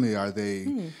not only are they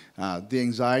the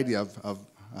anxiety of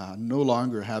no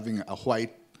longer having a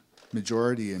white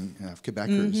majority in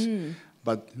Quebecers,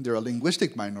 but they're a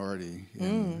linguistic minority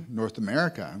in North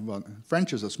America. Well,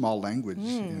 French is a small language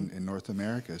in North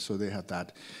America, so they have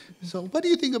that. So what do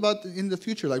you think about in the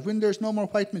future? Like when there's no more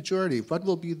white majority, what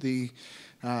will be the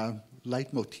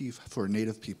leitmotif for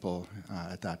Native people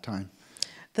at that time?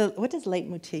 What does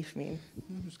leitmotif mean?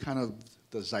 It's kind of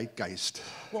the zeitgeist.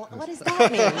 Well, what does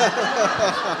that mean?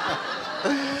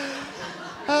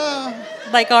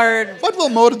 Like our... What will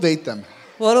motivate them?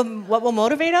 What will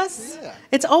motivate us? Yeah.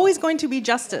 It's always going to be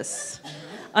justice.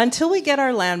 Until we get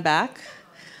our land back,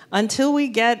 until we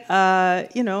get,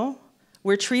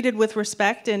 we're treated with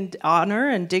respect and honor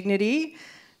and dignity,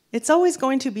 it's always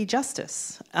going to be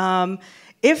justice.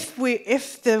 If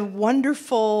the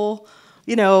wonderful,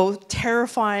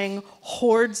 terrifying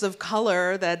hordes of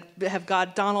color that have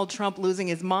got Donald Trump losing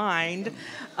his mind,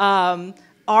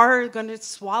 are going to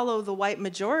swallow the white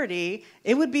majority,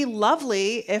 it would be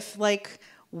lovely if,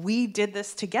 we did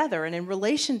this together and in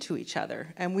relation to each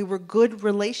other, and we were good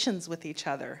relations with each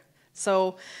other.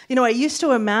 So, I used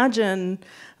to imagine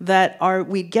that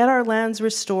we'd get our lands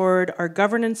restored, our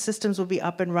governance systems would be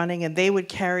up and running, and they would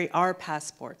carry our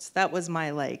passports. That was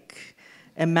my,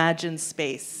 imagined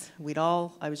space.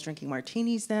 I was drinking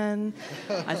martinis then.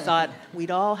 I thought we'd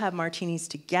all have martinis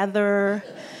together.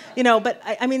 But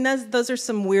those are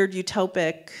some weird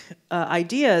utopic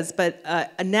ideas, but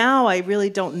now I really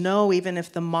don't know even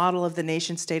if the model of the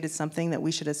nation state is something that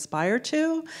we should aspire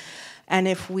to, and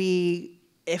if we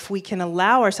can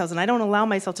allow ourselves, and I don't allow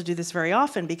myself to do this very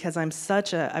often because I'm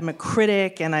a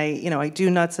critic, and I do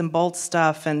nuts and bolts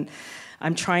stuff, and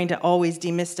I'm trying to always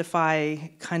demystify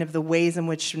kind of the ways in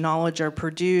which knowledge are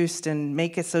produced and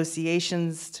make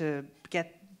associations to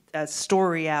get a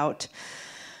story out.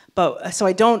 But so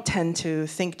I don't tend to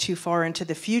think too far into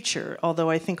the future,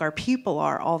 although I think our people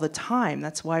are all the time.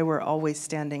 That's why we're always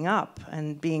standing up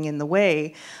and being in the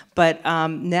way. But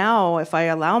now, if I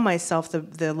allow myself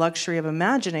the luxury of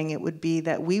imagining, it would be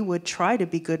that we would try to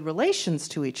be good relations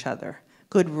to each other,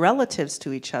 good relatives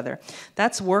to each other.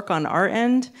 That's work on our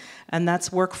end, and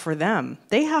that's work for them.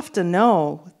 They have to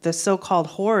know the so-called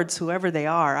hordes, whoever they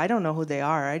are. I don't know who they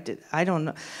are. I don't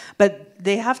know. But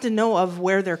they have to know of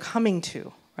where they're coming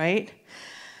to. Right?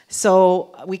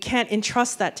 So we can't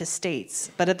entrust that to states,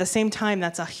 but at the same time,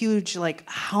 that's a huge,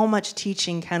 how much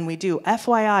teaching can we do?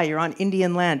 FYI, you're on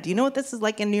Indian land. Do you know what this is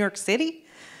like in New York City?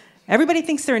 Everybody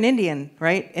thinks they're an Indian,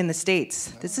 right, in the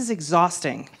States. This is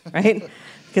exhausting, right?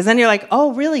 Because then you're like,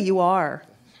 oh, really, you are?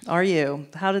 Are you?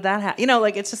 How did that happen?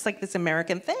 It's just this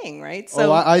American thing, right?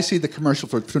 So I see the commercial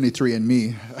for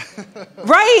 23andMe.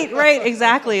 Right,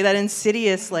 exactly. That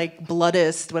insidious,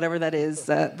 bloodist, whatever that is.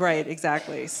 Right,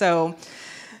 exactly. So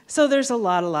there's a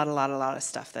lot of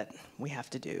stuff that we have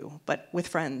to do, but with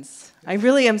friends. I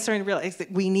really am starting to realize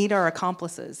that we need our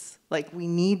accomplices. We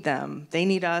need them. They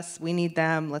need us. We need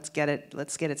them. Let's get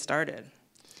it started.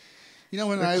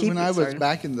 When I was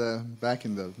back in the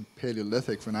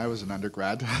Paleolithic, when I was an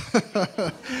undergrad,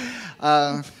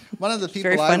 one of the people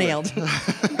very funny, Eldon.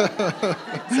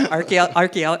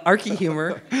 Archie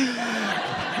humor.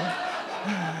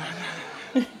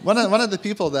 One of the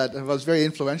people that was very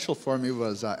influential for me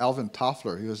was Alvin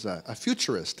Toffler. He was a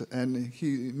futurist, and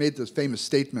he made this famous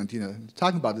statement,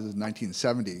 talking about it in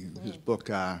 1970, his book,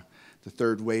 The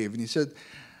Third Wave, and he said,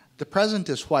 "The present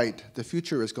is white, the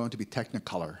future is going to be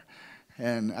technicolor."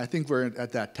 And I think we're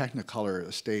at that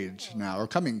technicolor stage now, or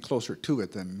coming closer to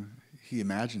it than he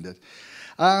imagined it.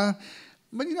 But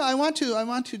I want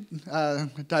to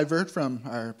divert from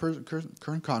our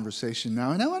current conversation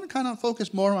now, and I want to kind of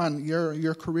focus more on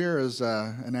your career as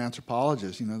an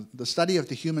anthropologist. The study of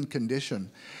the human condition,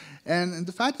 and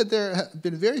the fact that there have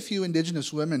been very few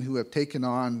Indigenous women who have taken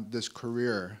on this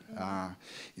career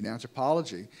in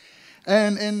anthropology,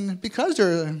 and because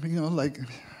there are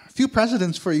few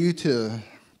precedents for you to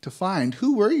find.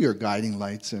 Who were your guiding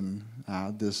lights in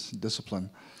this discipline?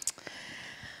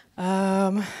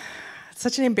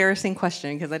 Such an embarrassing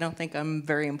question because I don't think I'm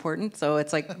very important. So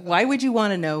it's why would you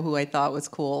want to know who I thought was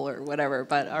cool or whatever?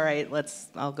 But all right,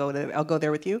 I'll go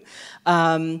there with you.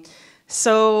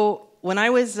 So when I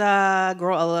was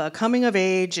coming of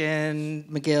age in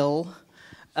McGill,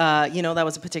 that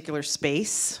was a particular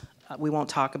space. We won't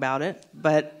talk about it,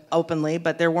 but openly.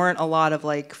 But there weren't a lot of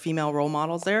like female role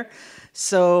models there.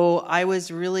 So I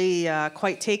was really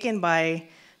quite taken by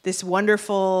this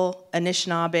wonderful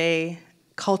Anishinaabe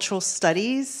cultural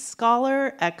studies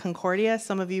scholar at Concordia.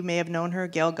 Some of you may have known her,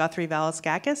 Gail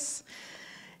Guthrie-Valaskakis.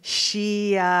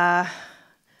 She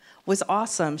was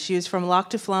awesome. She was from Lac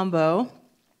du Flambeau.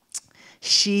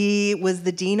 She was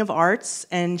the Dean of Arts,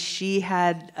 and she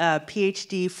had a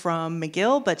PhD from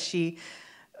McGill, but she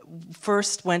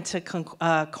first went to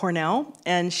Cornell,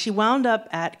 and she wound up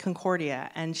at Concordia,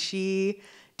 and she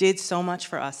did so much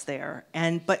for us there.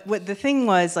 But what the thing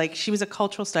was, like, she was a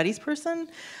cultural studies person,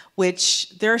 which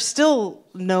there are still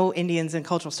no Indians in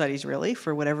cultural studies, really,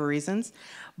 for whatever reasons.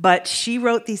 But she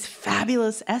wrote these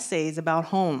fabulous essays about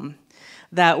home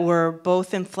that were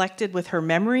both inflected with her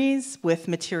memories, with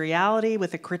materiality,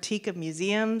 with a critique of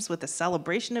museums, with a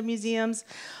celebration of museums,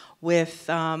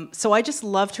 so I just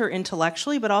loved her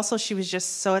intellectually, but also she was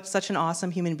just such an awesome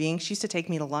human being. She used to take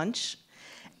me to lunch,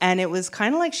 and it was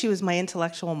kind of like she was my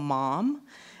intellectual mom.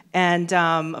 And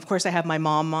of course, I have my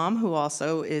mom, who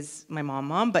also is my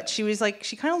mom, but she was like,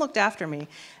 she kind of looked after me,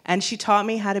 and she taught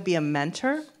me how to be a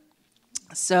mentor.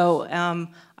 So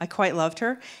I quite loved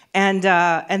her. And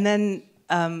then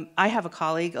I have a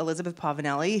colleague, Elizabeth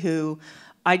Pavanelli, who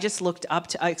I just looked up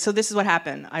to. So this is what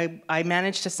happened. I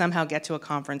managed to somehow get to a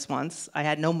conference once. I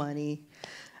had no money.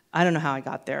 I don't know how I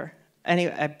got there.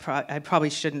 Anyway, I probably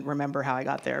shouldn't remember how I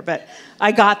got there, but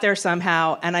I got there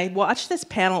somehow, and I watched this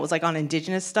panel. It was like on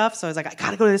Indigenous stuff, so I was like, I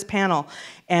gotta go to this panel.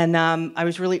 And I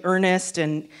was really earnest,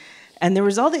 and there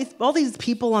was all these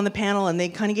people on the panel, and they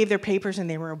kind of gave their papers, and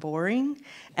they were boring.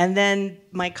 And then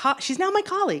she's now my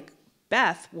colleague,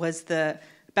 Beth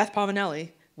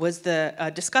Pavanelli, was the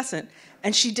discussant.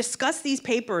 And she discussed these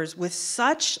papers with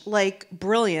such like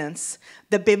brilliance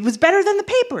that it was better than the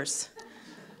papers.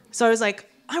 So I was like,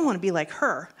 I want to be like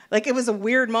her. Like, it was a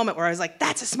weird moment where I was like,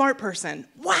 that's a smart person.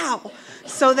 Wow.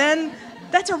 So then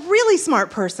that's a really smart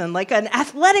person, like an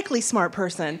athletically smart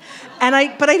person. But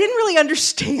I didn't really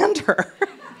understand her.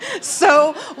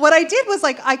 So what I did was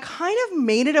like, I kind of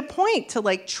made it a point to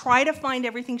like try to find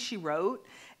everything she wrote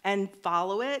and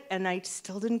follow it, and I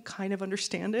still didn't kind of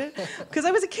understand it because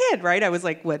I was a kid, right? I was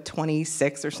like,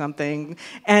 26 or something,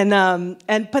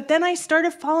 but then I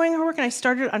started following her work and I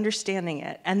started understanding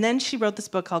it. And then she wrote this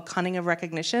book called Cunning of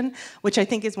Recognition, which I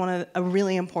think is a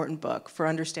really important book for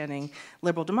understanding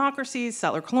liberal democracies,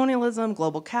 settler colonialism,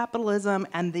 global capitalism,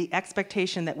 and the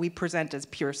expectation that we present as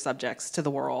pure subjects to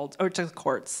the world or to the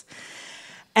courts.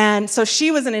 And so she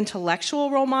was an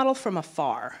intellectual role model from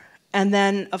afar. And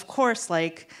then, of course,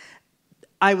 like,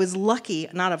 I was lucky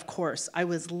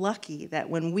that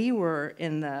when we were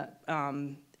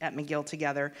at McGill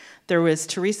together, there was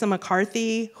Teresa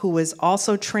McCarthy, who was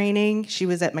also training. She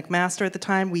was at McMaster at the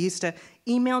time.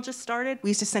 Email just started.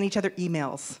 We used to send each other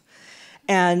emails.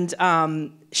 And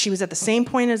she was at the same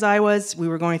point as I was. We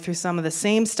were going through some of the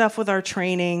same stuff with our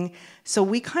training. So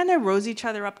we kind of rose each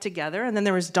other up together. And then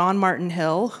there was Dawn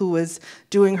Martin-Hill, who was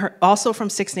also from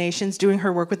Six Nations, doing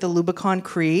her work with the Lubicon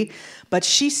Cree. But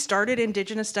she started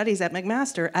Indigenous Studies at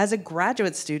McMaster as a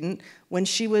graduate student when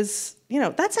she was,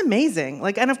 that's amazing.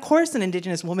 Like, and of course an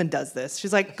Indigenous woman does this.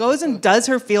 She's like, goes and does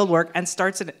her field work and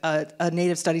starts a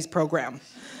Native Studies program.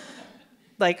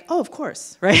 Like, oh, of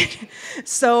course, right?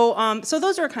 So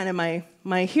those are kind of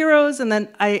my heroes, and then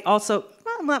I also,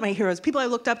 well, not my heroes, people I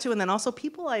looked up to, and then also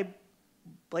people I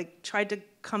like tried to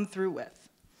come through with.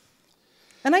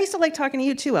 And I used to like talking to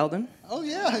you too, Eldon. Oh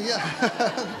yeah.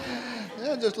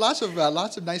 Yeah, there's lots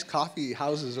of nice coffee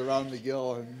houses around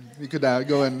McGill, and you could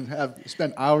go and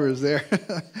spend hours there.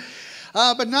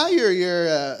 But now you're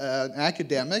an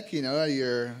academic.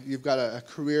 You've got a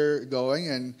career going,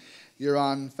 and you're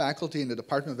on faculty in the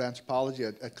Department of Anthropology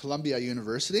at Columbia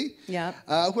University,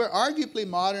 where arguably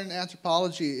modern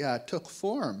anthropology took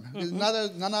form.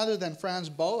 Mm-hmm. None other than Franz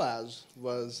Boas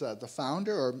was the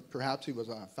founder, or perhaps he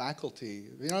was on faculty.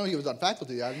 He was on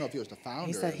faculty. I don't know if he was the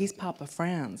founder. He's Papa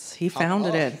Franz. He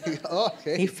founded it.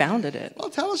 Okay. He founded it. Well,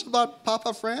 tell us about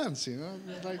Papa Franz.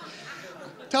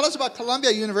 Tell us about Columbia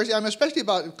University. Especially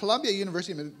about Columbia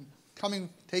University.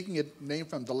 Taking its name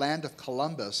from the land of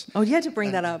Columbus. Oh, you had to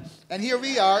bring that up. And here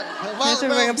we are.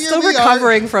 I'm still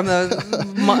recovering from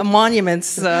the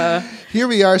monuments. Here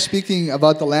we are speaking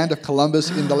about the land of Columbus,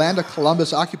 in the land of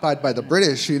Columbus occupied by the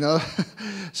British,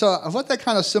 So what that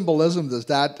kind of symbolism does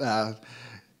that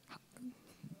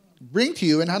bring to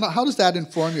you, and how does that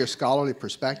inform your scholarly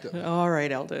perspective? All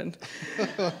right, Eldon.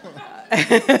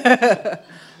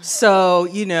 So,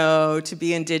 you know, to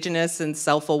be Indigenous and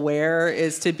self-aware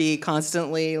is to be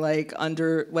constantly like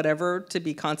under whatever, to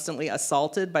be constantly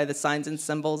assaulted by the signs and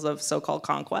symbols of so-called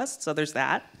conquest. So there's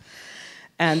that.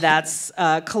 And that's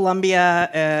Colombia,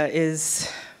 I'm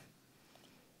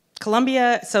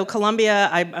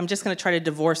just going to try to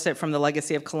divorce it from the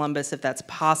legacy of Columbus if that's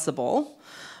possible.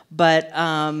 But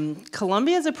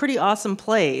Colombia is a pretty awesome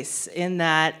place in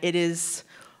that it is,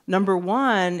 number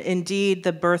one, indeed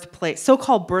the birthplace,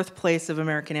 so-called birthplace of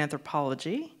American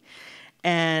anthropology.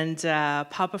 And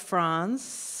Papa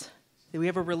Franz, we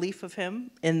have a relief of him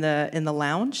in the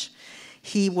lounge.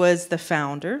 He was the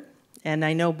founder, and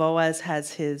I know Boaz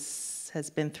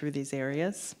has been through these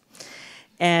areas.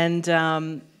 And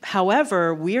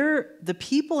however, the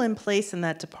people in place in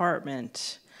that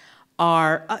department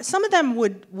are, some of them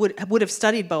would have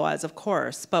studied Boaz, of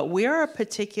course, but we are a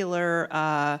particular,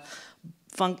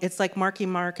 it's like Marky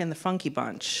Mark and the Funky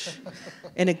Bunch,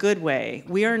 in a good way.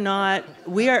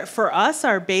 For us,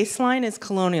 our baseline is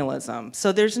colonialism.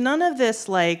 So there's none of this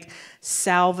like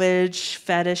salvage,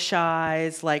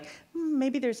 fetishize, like,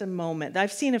 maybe there's a moment.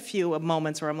 I've seen a few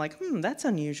moments where I'm like, that's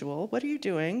unusual. What are you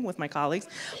doing with my colleagues?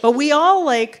 But we all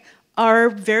like are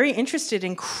very interested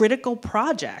in critical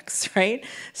projects, right?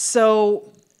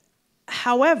 So,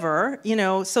 however, you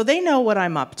know, so they know what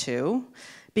I'm up to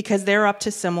because they're up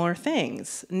to similar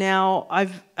things. Now, I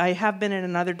have been in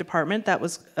another department I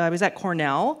was at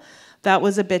Cornell. That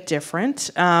was a bit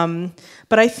different. But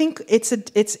I think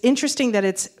it's interesting that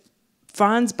it's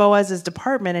Franz Boaz's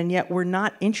department, and yet we're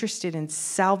not interested in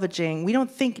salvaging. We don't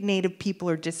think Native people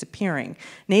are disappearing.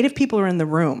 Native people are in the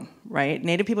room, right?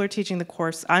 Native people are teaching the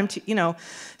course.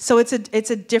 So it's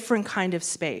a different kind of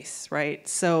space, right?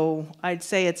 So I'd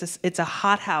say it's a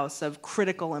hothouse of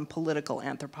critical and political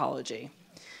anthropology,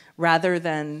 rather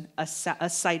than a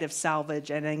site of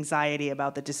salvage and anxiety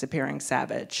about the disappearing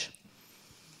savage.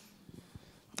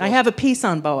 I have a piece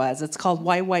on Boaz. It's called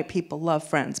Why White People Love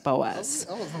Franz Boaz.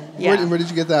 Yeah. Where did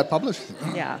you get that published?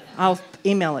 Yeah, I'll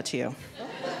email it to you.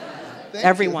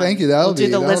 Everyone. Thank you. We'll do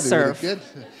the listserv. Really good.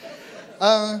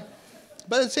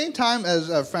 But at the same time as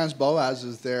Franz Boaz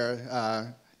is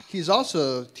there, he's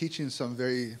also teaching some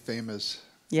very famous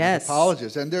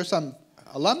anthropologists. And there's some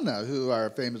alumna who are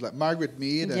famous, like Margaret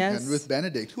Mead and Ruth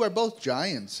Benedict, who are both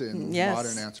giants in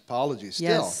modern anthropology still.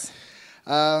 Yes.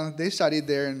 They studied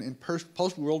there in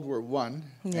post-World War I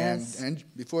and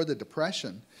before the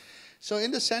Depression. So in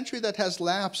the century that has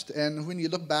lapsed, and when you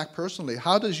look back personally,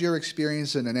 how does your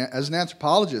experience as an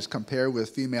anthropologist compare with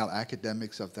female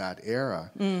academics of that era?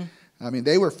 I mean,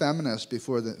 they were feminists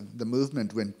before the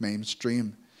movement went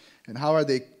mainstream. And how are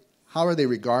they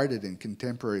regarded in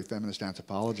contemporary feminist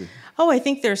anthropology? Oh, I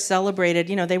think they're celebrated.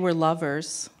 You know, they were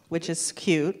lovers, which is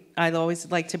cute. I'd always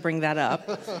like to bring that up.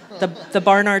 The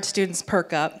Barnard students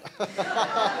perk up.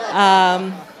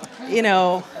 You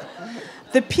know,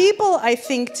 the people I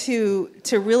think to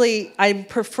really, I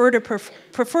prefer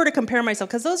to compare myself,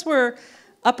 because those were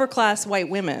upper class white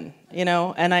women, you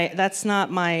know, and that's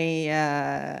not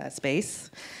my space.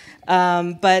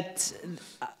 But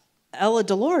Ella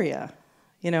Deloria,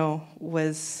 you know,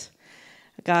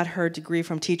 got her degree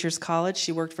from Teachers College.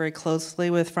 She worked very closely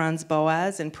with Franz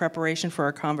Boaz in preparation for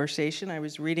our conversation. I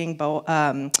was reading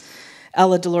Ella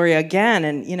Deloria again,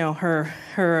 and you know,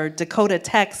 her Dakota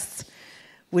text,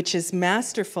 which is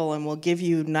masterful and will give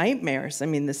you nightmares. I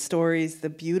mean, the stories, the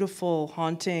beautiful,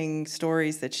 haunting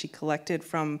stories that she collected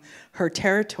from her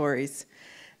territories,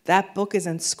 that book is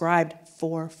inscribed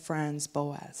for Franz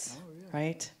Boaz,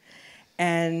 right?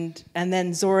 And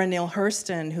then Zora Neale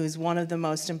Hurston, who's one of the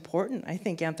most important, I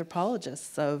think,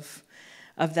 anthropologists of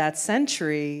that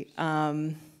century,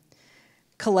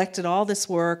 collected all this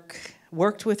work,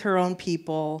 worked with her own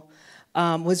people,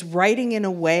 was writing in a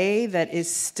way that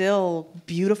is still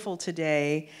beautiful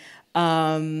today.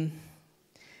 You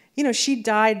know, she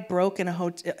died broke in a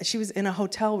hotel. She was in a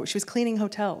hotel. She was cleaning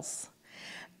hotels.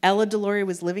 Ella Deloria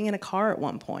was living in a car at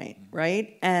one point,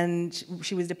 right? And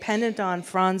she was dependent on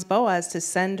Franz Boaz to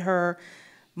send her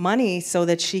money so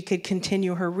that she could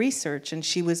continue her research. And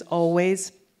she was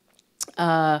always,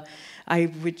 I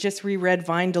just reread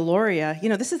Vine Deloria. You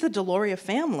know, this is the Deloria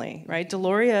family, right?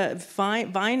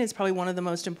 Vine is probably one of the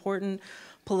most important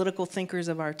political thinkers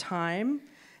of our time.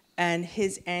 And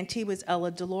his auntie was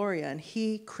Ella Deloria. And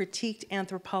he critiqued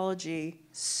anthropology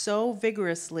so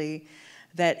vigorously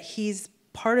that he's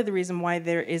part of the reason why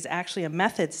there is actually a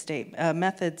methods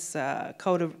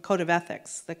code of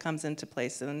ethics that comes into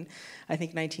place in, I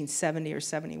think, 1970 or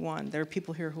 71. There are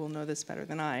people here who will know this better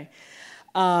than I.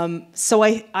 So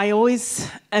I always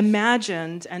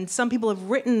imagined, and some people have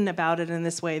written about it in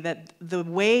this way, that the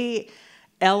way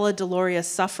Ella Deloria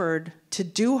suffered to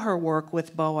do her work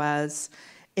with Boaz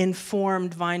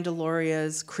informed Vine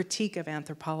Deloria's critique of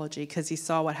anthropology, because he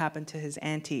saw what happened to his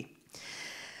auntie.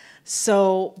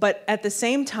 So, but at the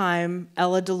same time,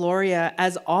 Ella Deloria,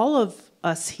 as all of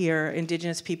us here,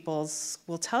 Indigenous peoples,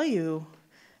 will tell you,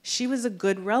 she was a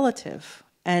good relative.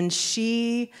 And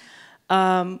she,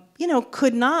 you know,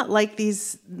 could not, like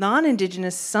these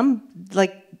non-Indigenous, some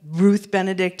like Ruth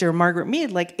Benedict or Margaret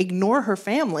Mead, like ignore her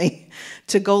family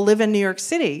to go live in New York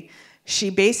City.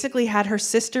 She basically had her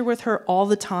sister with her all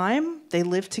the time. They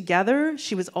lived together.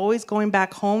 She was always going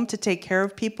back home to take care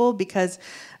of people because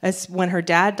when her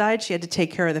dad died, she had to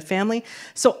take care of the family.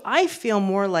 So I feel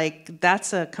more like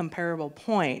that's a comparable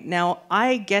point. Now,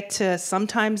 I get to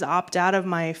sometimes opt out of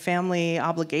my family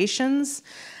obligations.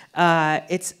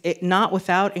 It's not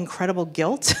without incredible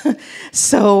guilt.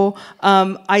 So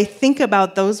I think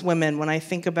about those women when I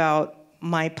think about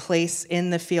my place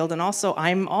in the field, and also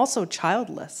I'm also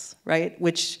childless, right?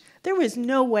 Which there was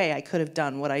no way I could have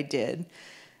done what I did,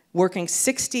 working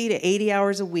 60 to 80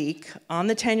 hours a week on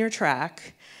the tenure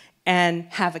track and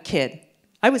have a kid.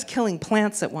 I was killing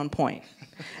plants at one point.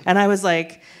 And I was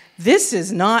like, this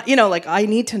is not, you know, like I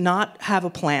need to not have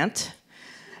a plant,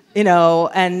 you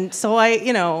know, and so so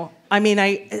I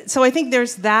think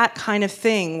there's that kind of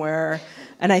thing where,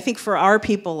 and I think for our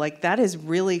people, like that is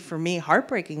really, for me,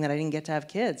 heartbreaking that I didn't get to have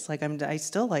kids. Like I'm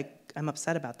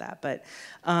upset about that. But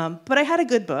I had a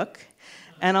good book,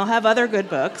 and I'll have other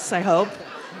good books, I hope.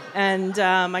 And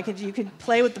you could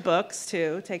play with the books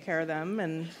too, take care of them,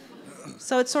 and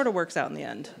so it sort of works out in the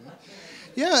end.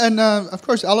 Yeah, and of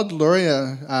course, Ella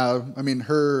Deloria, I mean,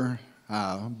 her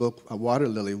book, Water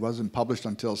Lily, wasn't published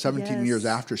until 17 years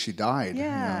after she died, Yeah.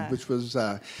 you know, which was,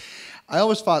 I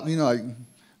always thought, you know, like,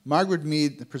 Margaret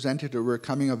Mead presented her work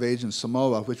Coming of Age in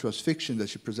Samoa, which was fiction that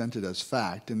she presented as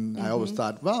fact. And I always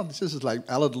thought, well, this is like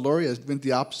Ella Deloria went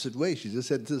the opposite way. She just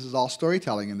said, this is all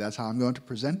storytelling, and that's how I'm going to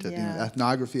present it. Yeah. You know,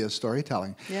 ethnography as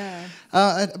storytelling. Yeah.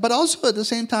 But also at the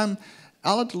same time,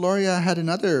 Ella Deloria had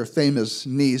another famous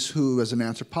niece who was an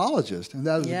anthropologist, and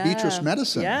that was Beatrice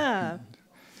Medicine. Yeah.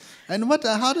 And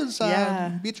how does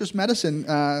Beatrice Medicine,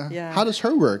 how does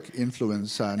her work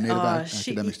influence Native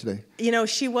academics today? You know,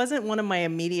 she wasn't one of my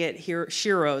immediate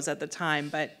heroes at the time,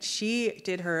 but she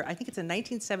did her, I think it's a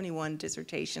 1971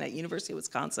 dissertation at University of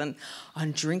Wisconsin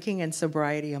on drinking and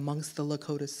sobriety amongst the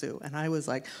Lakota Sioux. And I was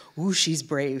like, ooh, she's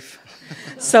brave.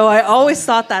 So I always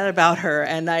thought that about her.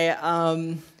 And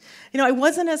you know, I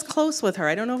wasn't as close with her.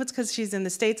 I don't know if it's because she's in the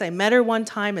States. I met her one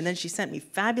time, and then she sent me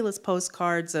fabulous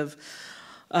postcards of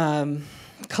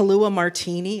Kahlua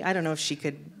Martini. I don't know if she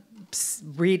could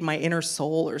read my inner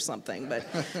soul or something, but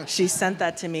she sent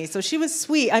that to me. So she was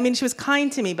sweet. I mean, she was kind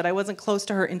to me, but I wasn't close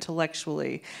to her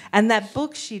intellectually. And that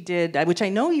book she did, which I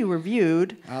know you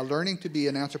reviewed. Learning to be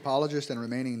an Anthropologist and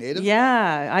Remaining Native?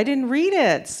 Yeah, I didn't read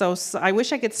it. So I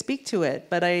wish I could speak to it,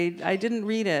 but I didn't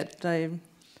read it.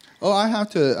 Oh, I have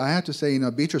to say, you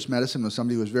know, Beatrice Medicine was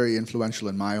somebody who was very influential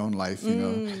in my own life. You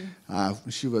know,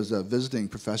 she was a visiting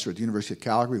professor at the University of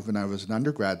Calgary when I was an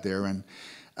undergrad there, and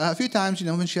a few times, you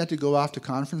know, when she had to go off to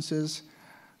conferences,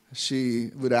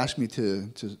 she would ask me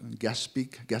to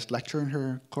guest lecture in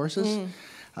her courses,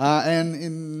 and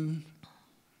in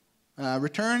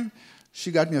return, she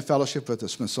got me a fellowship with the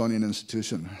Smithsonian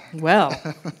Institution. Well,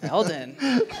 Eldon.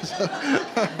 Look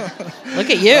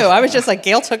at you. I was just like,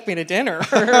 Gail took me to dinner.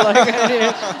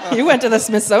 Like, you went to the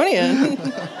Smithsonian.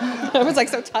 I was like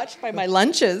so touched by my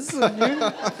lunches. So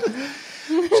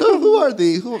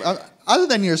other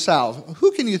than yourself, who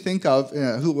can you think of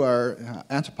who are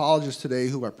anthropologists today,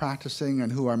 who are practicing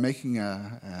and who are making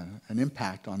an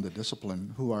impact on the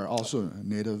discipline, who are also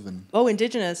Native?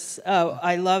 Indigenous.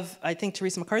 I think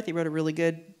Teresa McCarthy wrote a really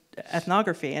good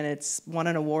ethnography, and it's won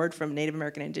an award from Native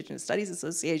American Indigenous Studies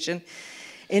Association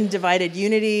in Divided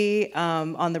Unity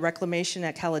on the reclamation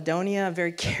at Caledonia.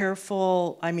 Very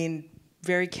careful,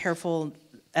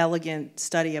 elegant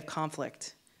study of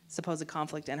conflict. Supposed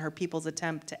conflict, and her people's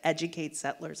attempt to educate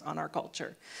settlers on our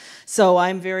culture. So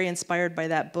I'm very inspired by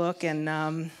that book,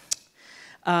 and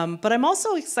but I'm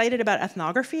also excited about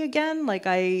ethnography again. Like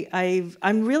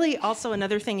I'm really also,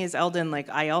 another thing is, Eldon, like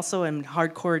I also am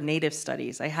hardcore Native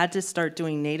studies. I had to start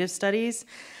doing Native studies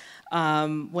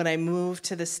when I moved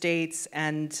to the States,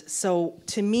 and so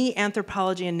to me,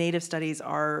 anthropology and Native studies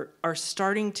are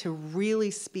starting to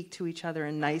really speak to each other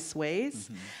in nice ways,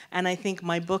 and I think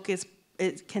my book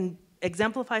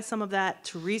exemplifies some of that.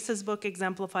 Teresa's book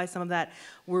exemplifies some of that.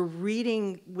 We're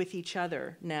reading with each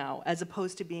other now, as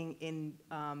opposed to being in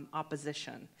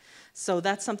opposition. So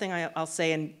that's something I'll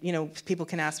say, and people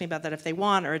can ask me about that if they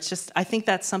want, or it's just, I think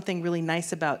that's something really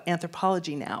nice about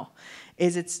anthropology now,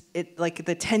 is it's like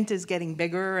the tent is getting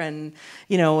bigger, and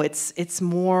it's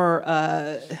more.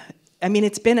 I mean,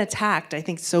 it's been attacked, I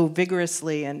think, so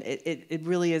vigorously, and it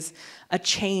really is a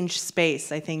changed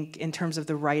space, I think, in terms of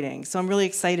the writing. So I'm really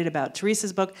excited about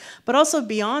Teresa's book, but also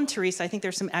beyond Teresa, I think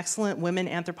there's some excellent women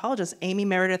anthropologists. Amy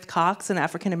Meredith Cox, an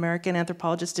African-American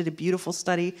anthropologist, did a beautiful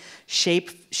study,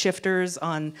 Shape Shifters,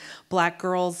 on Black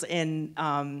girls in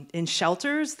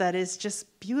shelters, that is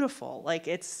just beautiful. Like,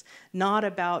 it's not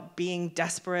about being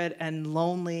desperate and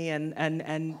lonely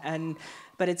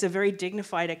but it's a very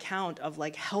dignified account of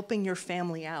like helping your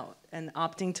family out and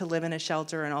opting to live in a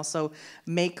shelter and also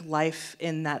make life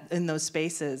in those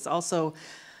spaces. Also,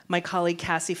 my colleague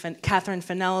Catherine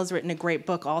Fennell has written a great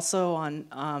book also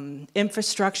on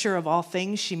infrastructure of all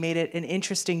things. She made it an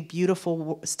interesting,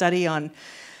 beautiful study on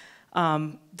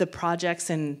the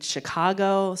projects in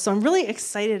Chicago. So I'm really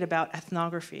excited about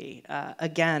ethnography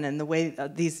again, and the way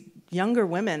these younger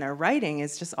women are writing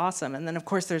is just awesome. And then of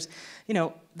course there's,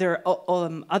 there are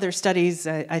other studies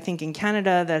I think in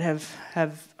Canada that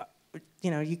have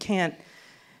you can't,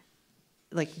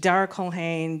 like Dara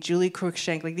Culhane, Julie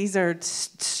Cruikshank, like these are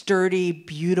sturdy,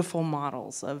 beautiful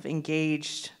models of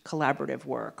engaged collaborative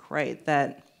work, right?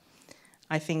 That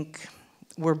I think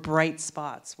were bright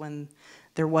spots when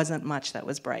there wasn't much that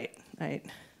was bright, right?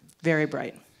 Very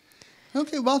bright.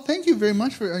 Okay, well, thank you very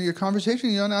much for your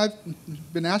conversation. And I've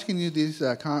been asking you these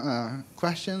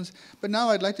questions, but now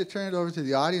I'd like to turn it over to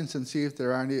the audience and see if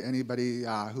there are anybody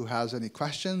who has any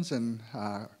questions and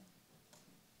to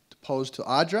pose to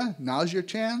Audra. Now's your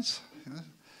chance.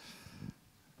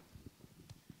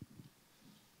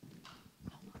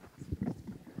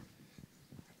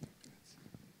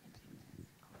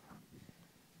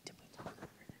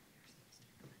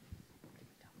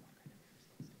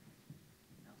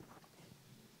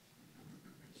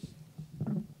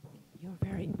 You're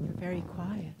very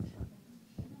quiet.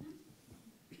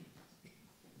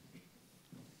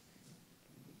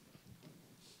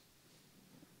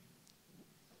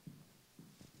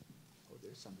 Oh,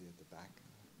 there's somebody at the back.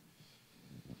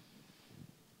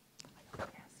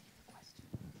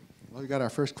 Well, we got our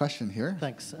first question here.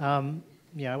 Thanks.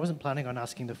 Yeah, I wasn't planning on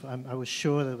asking. I was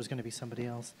sure there was going to be somebody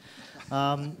else.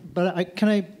 But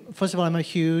first of all, I'm a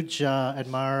huge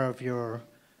admirer of your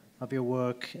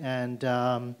work, and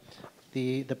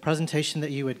the presentation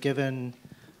that you had given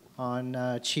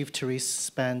on Chief Therese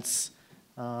Spence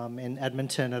in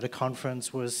Edmonton at a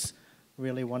conference was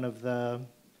really one of the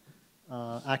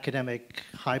academic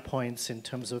high points in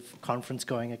terms of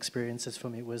conference-going experiences for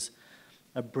me. It was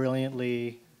a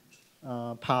brilliantly,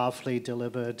 powerfully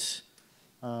delivered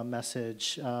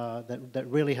message that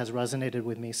really has resonated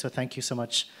with me. So thank you so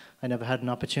much. I never had an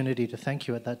opportunity to thank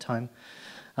you at that time.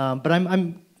 But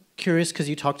I'm curious because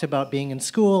you talked about being in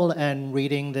school and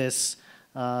reading this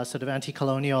sort of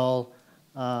anti-colonial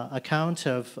account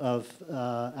of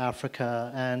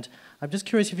Africa, and I'm just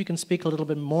curious if you can speak a little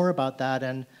bit more about that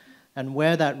and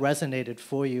where that resonated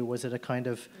for you. Was it a kind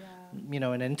of,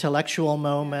 an intellectual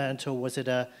moment, or was it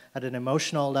at an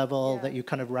emotional level that you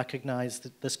kind of recognized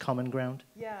this common ground?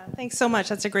 Yeah, thanks so much.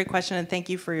 That's a great question, and thank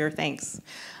you for your thanks.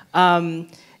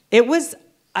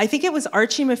 I think it was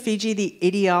Archie Mafiji, The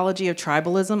Ideology of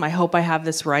Tribalism. I hope I have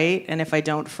this right, and if I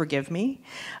don't, forgive me.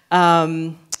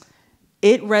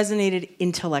 It resonated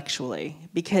intellectually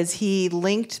because he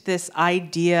linked this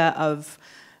idea of,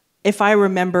 if I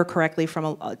remember correctly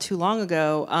from too long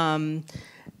ago,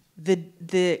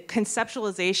 the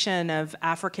conceptualization of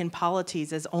African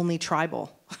polities as only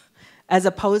tribal, as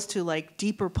opposed to like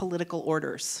deeper political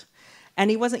orders. And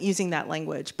he wasn't using that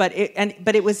language, but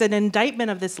it was an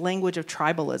indictment of this language of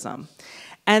tribalism.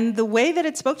 And the way that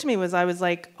it spoke to me was, I was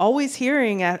like always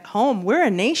hearing at home, we're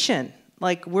a nation.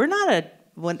 Like, we're not a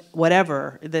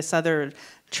whatever, this other,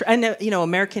 and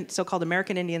so-called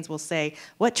American Indians will say,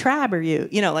 what tribe are you?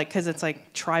 Because it's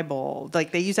like tribal,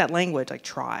 like they use that language, like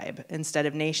tribe instead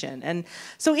of nation. And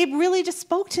so it really just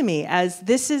spoke to me as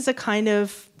this is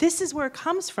where it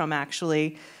comes from,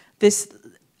 actually, this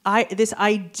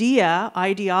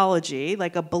ideology,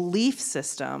 like a belief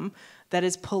system that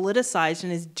is politicized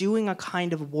and is doing a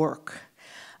kind of work.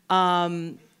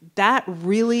 That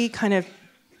really kind of,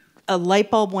 a light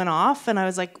bulb went off, and I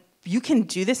was like, you can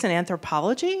do this in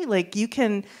anthropology? Like, you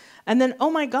can, and then, oh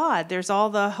my God, there's all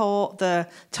the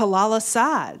Talala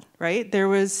Saad, right?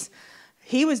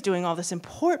 He was doing all this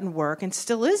important work and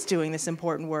still is doing this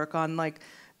important work on like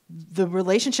the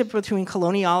relationship between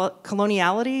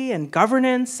coloniality and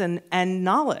governance and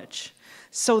knowledge.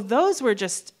 So those were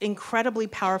just incredibly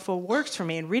powerful works for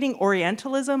me. And reading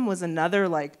Orientalism was another,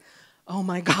 like, oh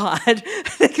my God,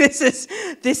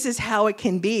 this is how it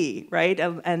can be, right?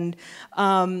 And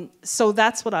so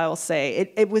that's what I will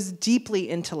say. It was deeply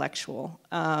intellectual.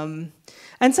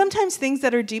 And sometimes things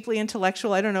that are deeply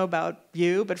intellectual, I don't know about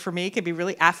you, but for me, it can be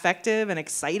really affective and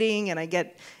exciting, and I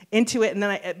get into it, and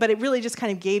then but it really just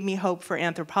kind of gave me hope for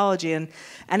anthropology. And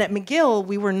at McGill,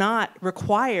 we were not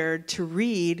required to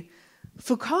read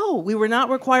Foucault. We were not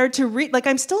required to read, like,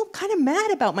 I'm still kind of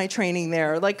mad about my training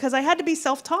there, like, because I had to be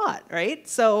self-taught, right?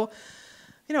 So,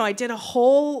 you know, I did a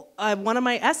whole, one of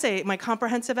my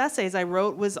comprehensive essays I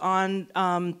wrote was on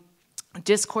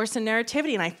discourse and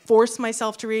narrativity, and I forced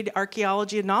myself to read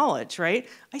Archaeology of Knowledge, right?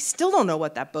 I still don't know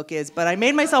what that book is, but I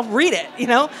made myself read it, you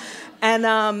know?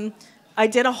 And I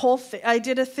did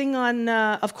a thing on,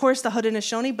 of course, the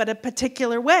Haudenosaunee, but a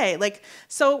particular way. Like,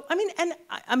 so, I mean, and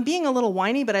I'm being a little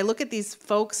whiny, but I look at these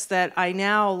folks that I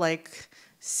now, like,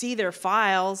 see their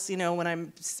files, you know, when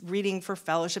I'm reading for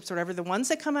fellowships or whatever, the ones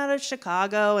that come out of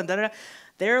Chicago and da-da-da,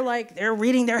 they're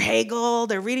reading their Hegel,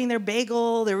 they're reading their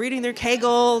Bagel, they're reading their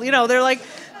Kegel, you know, they're like,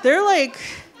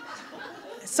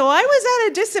 so I was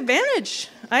at a disadvantage.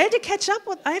 I had to catch up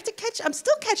with, I'm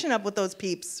still catching up with those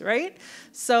peeps, right?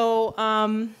 So,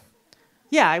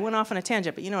 yeah, I went off on a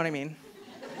tangent, but you know what I mean.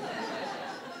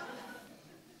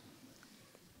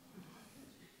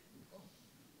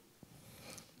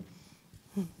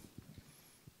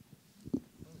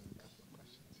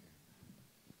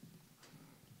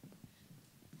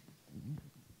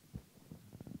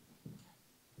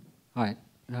 Hi.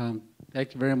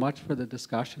 Thank you very much for the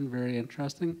discussion. Very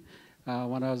interesting.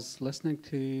 When I was listening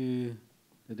to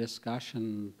the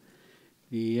discussion,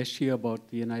 the issue about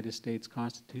the United States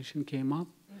Constitution came up,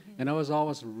 and I was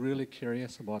always really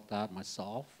curious about that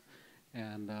myself,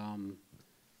 and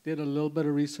did a little bit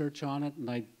of research on it, and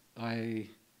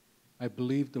I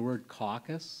believe the word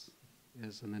caucus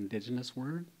is an Indigenous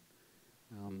word,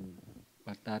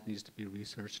 but that needs to be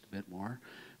researched a bit more.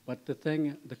 But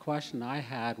the question I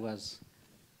had was,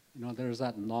 you know, there's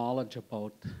that knowledge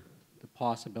about the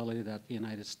possibility that the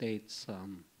United States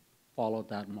followed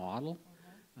that model.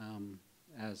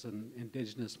 As an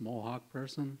Indigenous Mohawk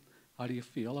person, how do you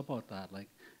feel about that? Like,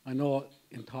 I know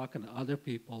in talking to other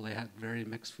people, they had very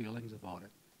mixed feelings about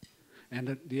it.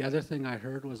 And the other thing I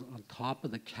heard was on top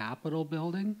of the Capitol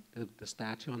building, the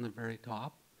statue on the very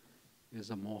top is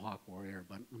a Mohawk warrior,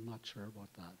 but I'm not sure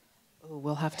about that. Oh,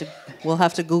 we'll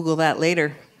have to Google that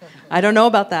later. I don't know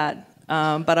about that,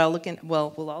 but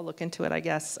we'll all look into it, I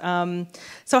guess.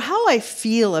 So how I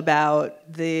feel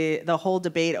about the whole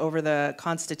debate over the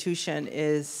Constitution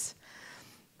is,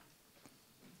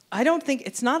 I don't think,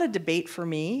 it's not a debate for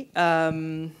me.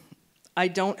 I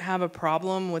don't have a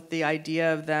problem with the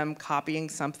idea of them copying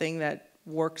something that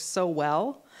works so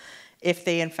well. If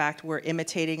they, in fact, were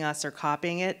imitating us or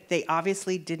copying it, they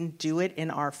obviously didn't do it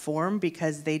in our form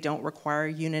because they don't require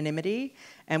unanimity,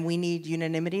 and we need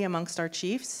unanimity amongst our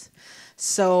chiefs.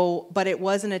 So, but it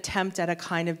was an attempt at a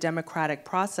kind of democratic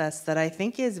process that I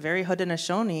think is very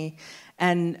Haudenosaunee.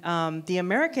 And the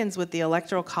Americans with the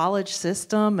electoral college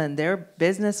system and their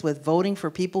business with voting for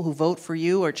people who vote for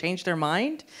you or change their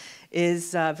mind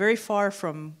is very far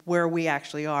from where we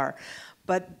actually are.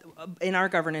 But in our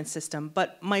governance system.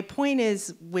 But my point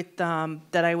is with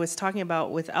that I was talking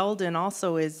about with Eldon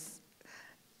also is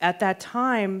at that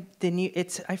time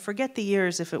I forget the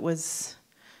years, if it was,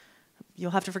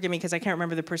 you'll have to forgive me because I can't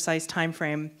remember the precise time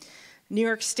frame. New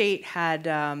York State had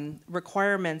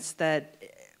requirements that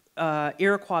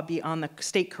Iroquois be on the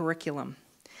state curriculum,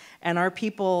 and our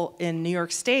people in New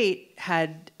York State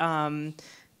had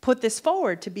put this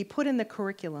forward to be put in the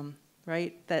curriculum,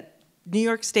 right? That New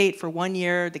York State, for 1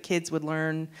 year, the kids would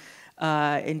learn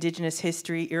Indigenous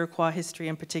history, Iroquois history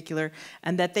in particular,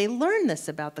 and that they learn this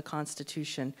about the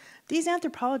Constitution. These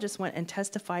anthropologists went and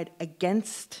testified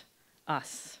against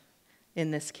us in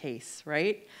this case,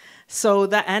 right? So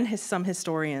that, and some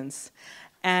historians.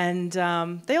 And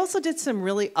they also did some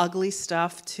really ugly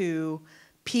stuff to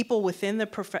people within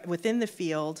the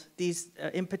field. These,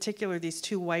 in particular, these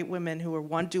two white women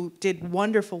who did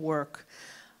wonderful work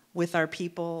with our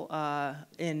people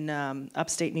in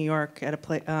upstate New York at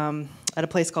a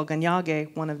place called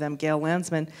Ganyage, one of them, Gail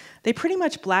Landsman. They pretty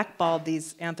much blackballed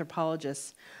these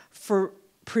anthropologists for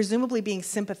presumably being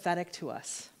sympathetic to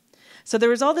us. So there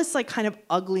was all this like kind of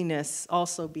ugliness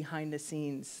also behind the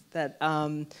scenes that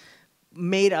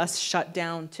made us shut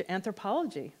down to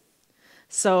anthropology.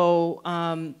 So,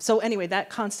 so anyway, that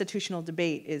constitutional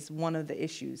debate is one of the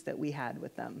issues that we had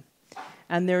with them.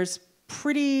 And there's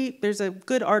a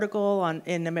good article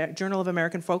in Journal of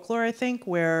American Folklore, I think,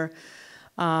 where,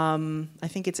 I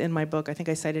think it's in my book, I think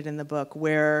I cited in the book,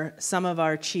 where some of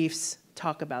our chiefs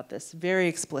talk about this very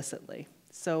explicitly.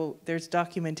 So there's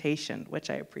documentation, which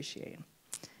I appreciate.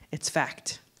 It's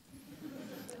fact.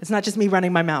 It's not just me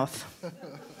running my mouth.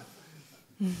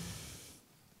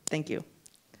 Thank you.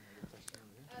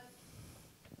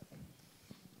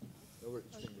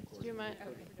 Do you mind?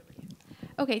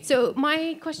 Okay, so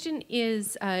my question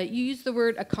is, you use the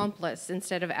word accomplice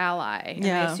instead of ally, and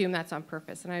I assume that's on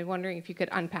purpose, and I'm wondering if you could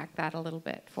unpack that a little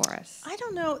bit for us. I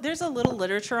don't know. There's a little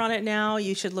literature on it now.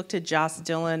 You should look to Joss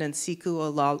Dillon and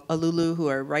Siku Alulu, who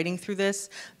are writing through this.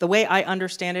 The way I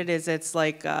understand it is it's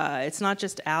like, it's not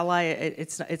just ally,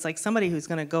 it's like somebody who's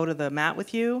going to go to the mat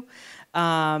with you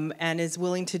and is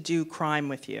willing to do crime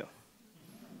with you.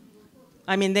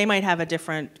 I mean, they might have a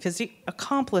different, because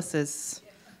accomplice is...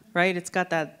 Right, it's got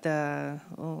that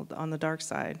on the dark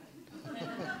side.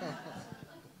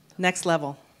 Next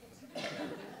level.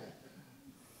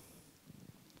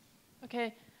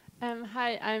 Okay,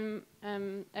 hi,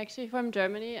 I'm actually from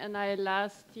Germany, and I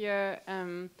last year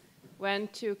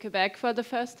went to Quebec for the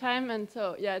first time, and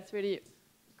so yeah, it's really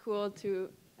cool to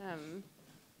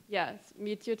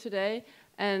meet you today.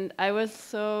 And I was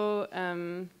so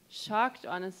shocked,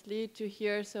 honestly, to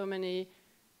hear so many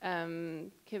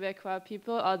Quebecois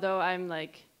people, although I'm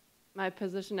like, my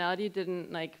positionality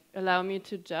didn't like allow me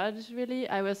to judge really.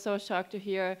 I was so shocked to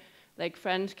hear like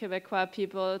French Quebecois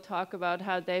people talk about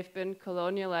how they've been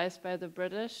colonialized by the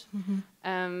British.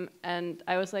 Mm-hmm. And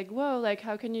I was like, whoa, like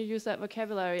how can you use that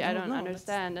vocabulary? I don't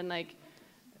understand. And like,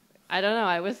 I don't know,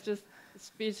 I was just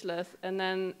speechless. And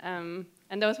then,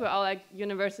 and those were all like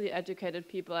university educated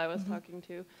people I was talking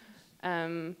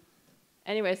to.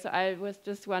 Anyway, so I was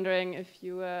just wondering if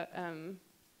you were,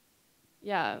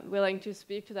 willing to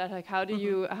speak to that. Like, how do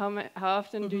you, how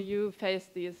often do you face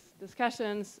these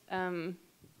discussions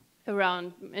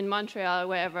around in Montreal or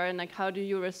wherever, and like, how do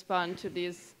you respond to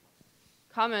these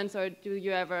comments, or do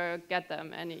you ever get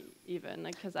them even?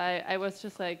 Like, because I was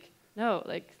just like, no,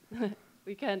 like,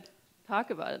 we can't talk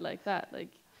about it like that.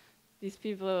 Like, these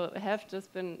people have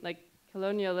just been like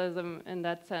colonialism in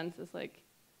that sense is like.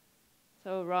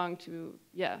 So wrong to,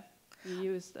 be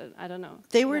used, I don't know.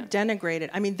 They were denigrated.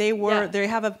 I mean, they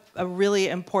have a really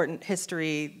important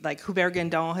history, like Hubert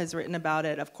Guindon has written about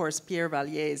it. Of course, Pierre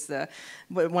Vallier is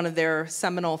one of their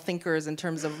seminal thinkers in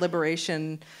terms of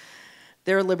liberation,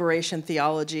 their liberation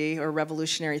theology or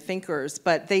revolutionary thinkers.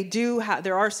 But they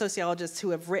there are sociologists who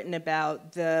have written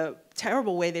about the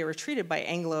terrible way they were treated by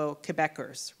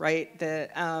Anglo-Quebecers, right?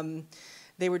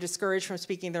 They were discouraged from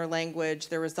speaking their language.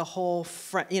 There was the whole,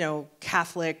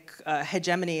 Catholic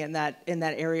hegemony in that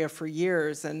area for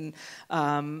years, and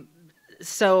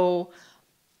so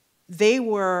they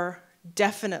were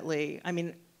definitely. I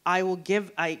mean, they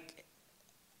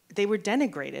were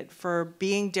denigrated for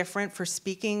being different, for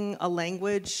speaking a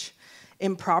language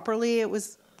improperly. It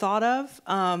was thought of.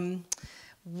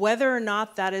 Whether or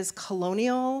not that is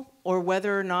colonial or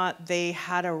whether or not they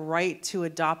had a right to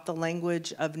adopt the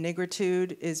language of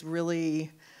nigritude is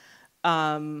really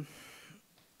hard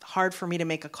for me to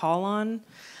make a call on.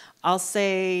 I'll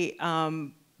say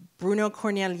Bruno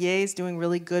Cornelier is doing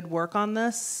really good work on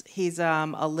this. He's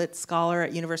a lit scholar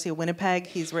at University of Winnipeg.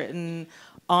 He's written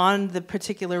on the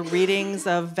particular readings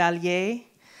of Vallier.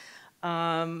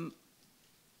 But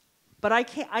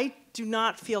I do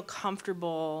not feel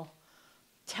comfortable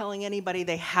telling anybody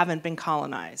they haven't been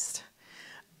colonized.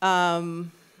 But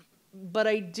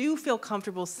I do feel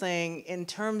comfortable saying, in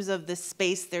terms of the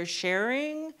space they're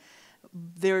sharing,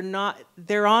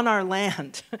 they're on our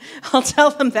land. I'll tell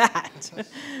them that.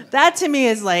 That to me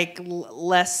is like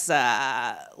less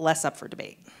up for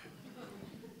debate.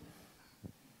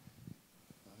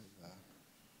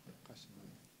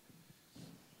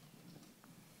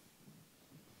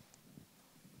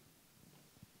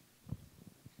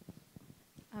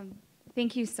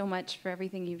 Thank you so much for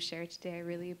everything you've shared today. I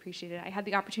really appreciate it. I had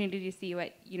the opportunity to see you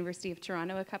at University of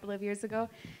Toronto a couple of years ago,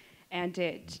 and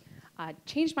it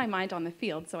changed my mind on the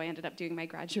field, so I ended up doing my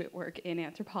graduate work in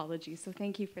anthropology, so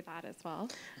thank you for that as well.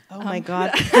 Oh my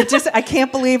God. I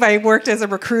can't believe I worked as a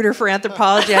recruiter for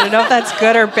anthropology. I don't know if that's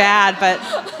good or bad, but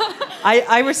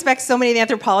I respect so many of the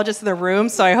anthropologists in the room,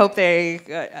 so I hope they,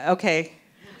 okay.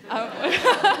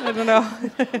 I don't know.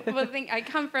 Well, I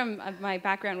come from, my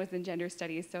background was in gender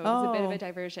studies, so it was a bit of a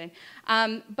diversion.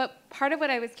 But part of what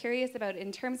I was curious about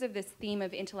in terms of this theme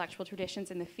of intellectual traditions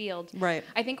in the field, right.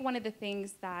 I think one of the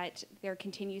things that there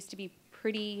continues to be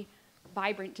pretty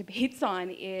vibrant debates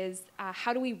on is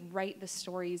how do we write the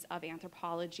stories of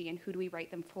anthropology and who do we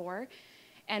write them for?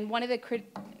 And one of the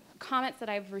comments that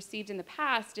I've received in the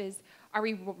past is, are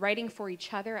we writing for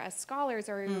each other as scholars,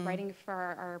 or are we writing for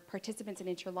our participants and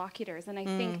interlocutors? And I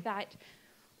think that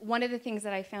one of the things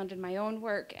that I found in my own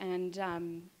work, and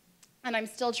I'm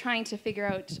still trying to figure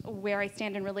out where I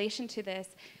stand in relation to this,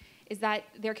 is that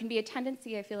there can be a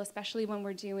tendency, I feel, especially when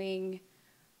we're doing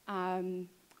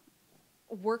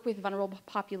work with vulnerable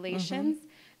populations,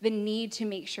 the need to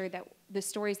make sure that the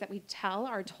stories that we tell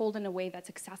are told in a way that's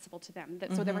accessible to them,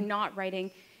 so that we're not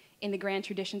writing in the grand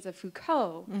traditions of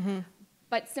Foucault.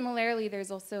 But similarly, there's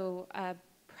also a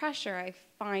pressure, I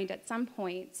find, at some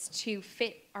points to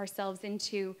fit ourselves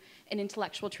into an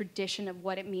intellectual tradition of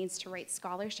what it means to write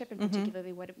scholarship, and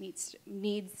particularly what it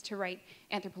needs to write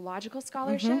anthropological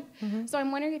scholarship. So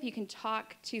I'm wondering if you can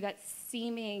talk to that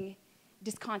seeming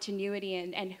discontinuity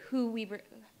and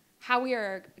how we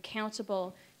are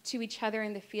accountable to each other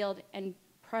in the field, and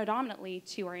predominantly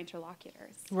to our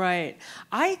interlocutors. Right.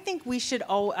 I think we should,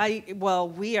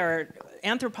 we are,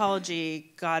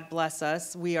 anthropology, God bless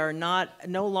us, we are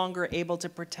no longer able to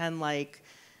pretend like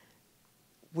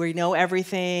we know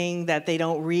everything, that they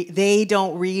don't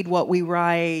read what we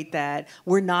write, that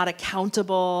we're not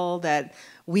accountable, that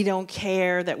we don't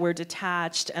care, that we're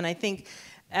detached. And I think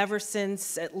ever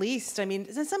since, at least, I mean,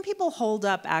 some people hold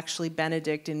up actually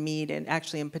Benedict and Mead, and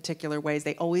actually in particular ways.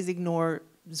 They always ignore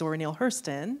Zora Neale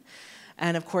Hurston,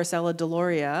 and of course Ella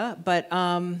Deloria. But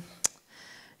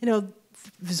you know,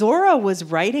 Zora was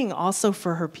writing also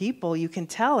for her people. You can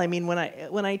tell. I mean, when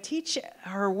I teach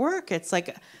her work, it's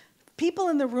like people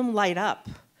in the room light up.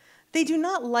 They do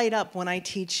not light up when I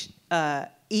teach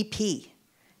EP.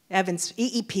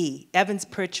 EEP, Evans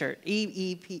Pritchard,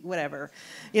 EEP, whatever.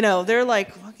 You know, they're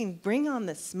like, fucking bring on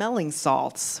the smelling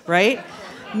salts, right?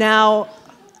 Now,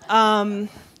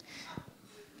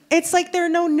 it's like there are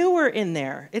no newer in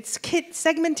there. It's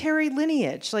segmentary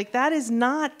lineage. Like, that is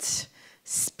not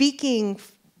speaking,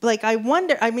 like, I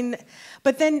wonder, I mean,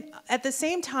 but then at the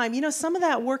same time, you know, some of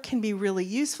that work can be really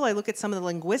useful. I look at some of the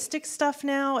linguistic stuff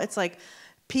now. It's like,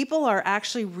 people are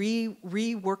actually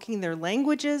reworking their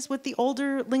languages with the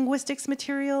older linguistics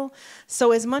material.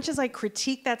 So as much as I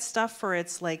critique that stuff for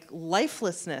its like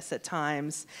lifelessness at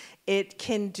times, it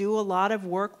can do a lot of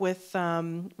work with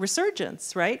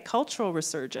resurgence, right? Cultural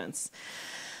resurgence.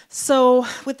 So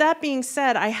with that being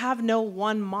said, I have no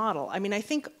one model. I mean, I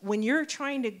think when you're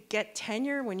trying to get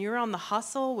tenure, when you're on the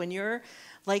hustle, when you're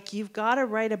like, you've got to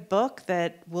write a book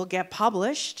that will get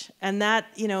published, and that,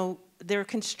 you know, there are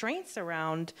constraints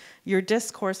around your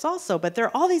discourse also, but there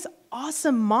are all these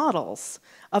awesome models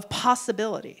of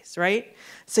possibilities, right?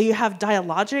 So you have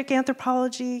dialogic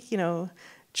anthropology, you know,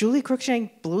 Julie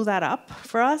Cruikshank blew that up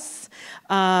for us.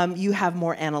 You have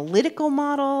more analytical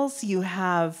models. You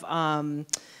have,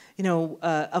 you know,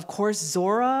 of course,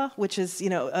 Zora, which is, you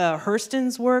know,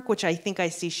 Hurston's work, which I think I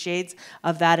see shades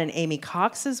of that in Amy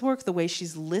Cox's work, the way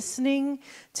she's listening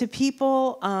to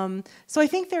people. So I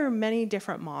think there are many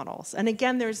different models. And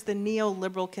again, there's the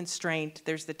neoliberal constraint.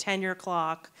 There's the tenure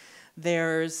clock.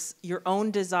 There's your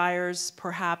own desires,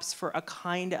 perhaps, for a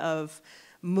kind of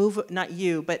move, not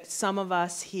you, but some of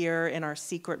us here in our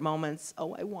secret moments,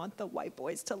 oh, I want the white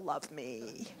boys to love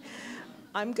me.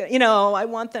 I'm good, you know, I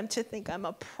want them to think I'm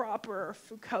a proper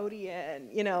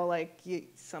Foucauldian, you know, like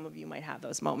some of you might have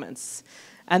those moments.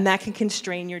 And that can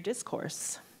constrain your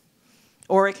discourse.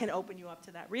 Or it can open you up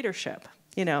to that readership,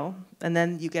 you know, and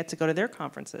then you get to go to their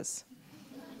conferences.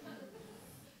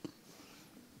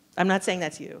 I'm not saying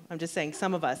that's you. I'm just saying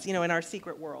some of us, you know, in our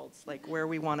secret worlds, like where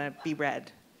we want to be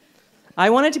read. I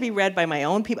wanted to be read by my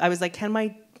own people. I was like, can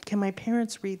my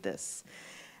parents read this?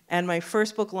 And my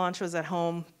first book launch was at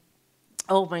home.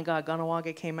 Oh my God,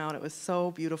 Ganawage came out. It was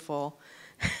so beautiful.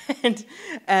 and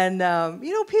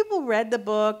you know, people read the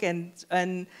book, and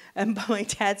my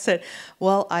dad said,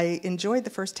 well, I enjoyed the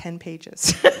first 10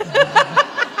 pages.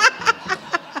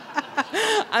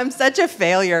 I'm such a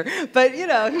failure. But, you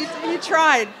know, he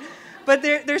tried. But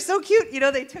they're so cute. You know,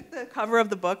 they took the cover of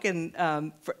the book, and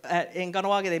in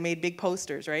Ganawage, they made big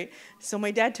posters, right? So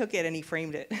my dad took it and he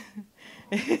framed it.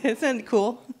 Isn't it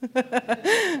cool?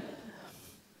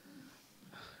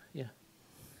 Yeah.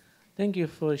 Thank you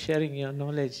for sharing your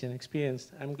knowledge and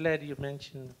experience. I'm glad you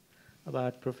mentioned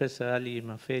about Professor Ali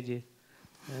Mafeji,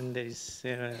 and there is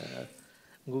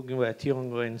Ngugi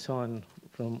Thiong'o and so on.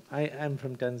 I'm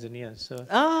from Tanzania, so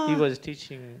he was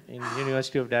teaching in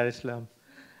University of Dar es Salaam.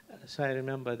 So I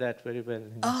remember that very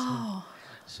well.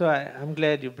 So I'm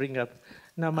glad you bring up.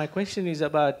 Now my question is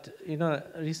about, you know,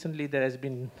 recently there has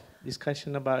been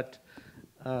discussion about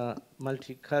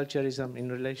multiculturalism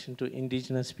in relation to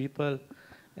indigenous people,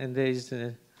 and there is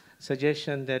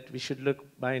suggestion that we should look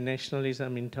by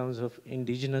nationalism in terms of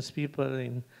indigenous people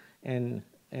and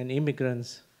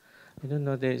immigrants. I don't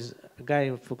know, there's a guy,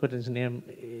 I forgot his name,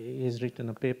 he has written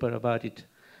a paper about it.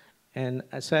 And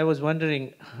so I was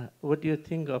wondering, what do you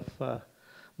think of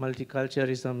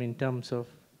multiculturalism in terms of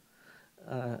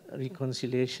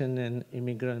reconciliation and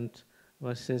immigrant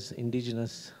versus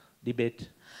indigenous debate?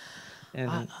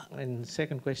 And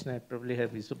second question I probably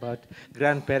have is about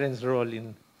grandparents' role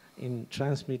in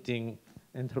transmitting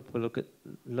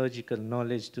anthropological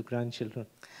knowledge to grandchildren.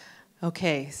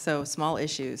 Okay, so small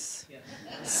issues. Yeah.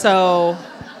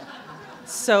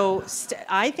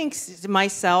 I think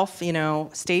myself,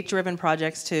 state-driven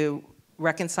projects to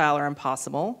reconcile are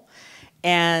impossible,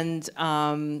 and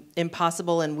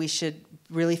we should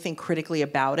really think critically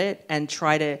about it and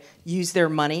try to use their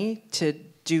money to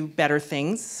do better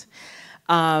things,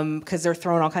 because they're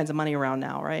throwing all kinds of money around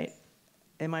now, right?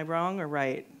 Am I wrong or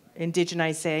right?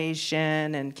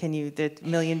 Indigenization and the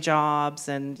million jobs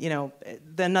and,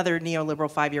 another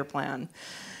neoliberal 5-year plan.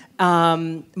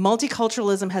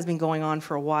 Multiculturalism has been going on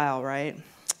for a while, right?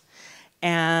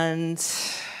 And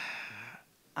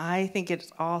I think it's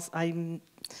also, I'm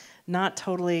not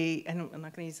totally, I'm not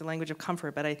going to use the language of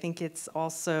comfort, but I think it's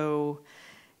also,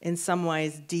 in some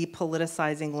ways,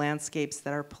 depoliticizing landscapes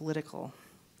that are political.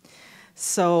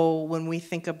 So when we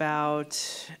think about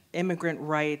immigrant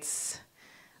rights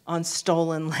on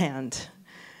stolen land,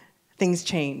 things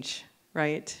change,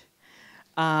 right?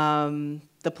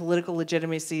 The political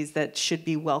legitimacies that should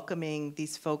be welcoming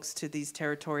these folks to these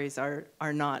territories are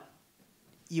not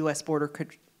U.S. Border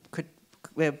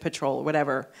Patrol or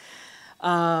whatever.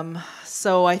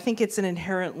 So I think it's an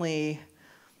inherently,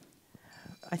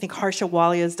 I think Harsha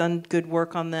Walia has done good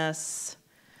work on this.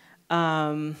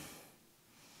 But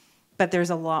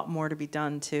there's a lot more to be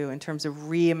done, too, in terms of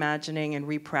reimagining and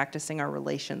repracticing our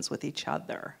relations with each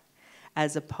other,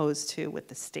 as opposed to with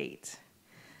the state.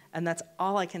 And that's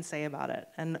all I can say about it.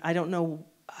 And I don't know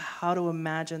how to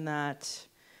imagine that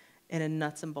in a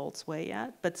nuts and bolts way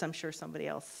yet, but I'm sure somebody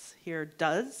else here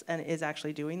does and is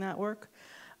actually doing that work.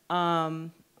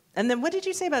 And then what did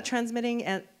you say about transmitting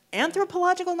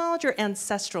anthropological knowledge or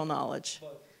ancestral knowledge?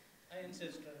 Both.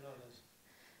 Ancestral knowledge.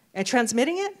 And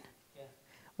transmitting it? Yeah.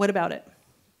 What about it?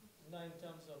 No, in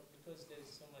terms of, because there's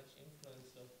so much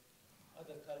influence of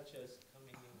other cultures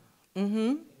coming in,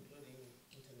 including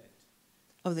internet.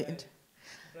 Oh, the trying to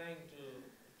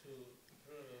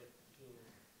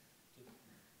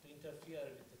interfere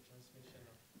with the transmission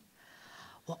of.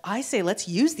 Well, I say let's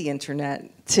use the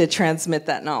internet to transmit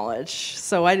that knowledge.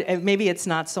 So maybe it's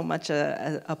not so much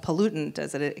a pollutant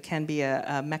as it can be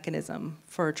a mechanism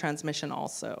for transmission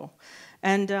also.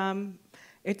 And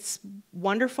it's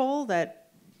wonderful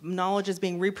that knowledge is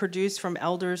being reproduced from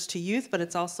elders to youth, but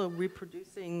it's also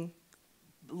reproducing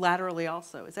laterally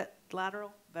also. Is that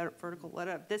lateral, vertical,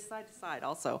 whatever, this side to side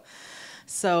also.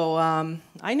 So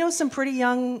I know some pretty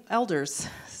young elders.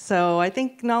 So I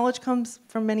think knowledge comes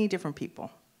from many different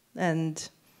people. And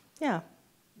yeah,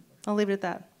 I'll leave it at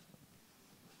that.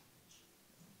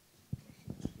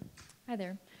 Hi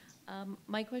there.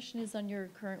 My question is on your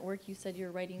current work. You said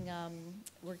you're working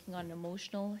on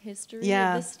emotional history of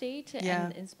the state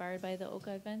and inspired by the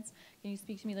Oka events. Can you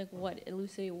speak to me,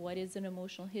 elucidate what is an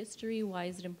emotional history? Why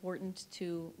is it important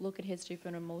to look at history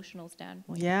from an emotional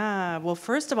standpoint? Yeah, well,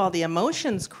 first of all, the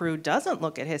emotions crew doesn't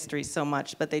look at history so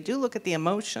much, but they do look at the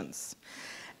emotions.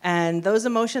 And those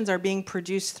emotions are being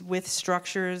produced with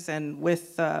structures and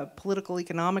with political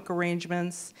economic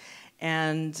arrangements.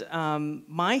 And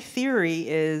my theory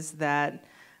is that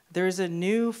there's a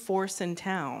new force in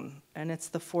town, and it's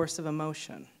the force of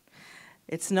emotion.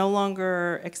 It's no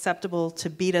longer acceptable to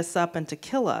beat us up and to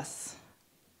kill us,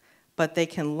 but they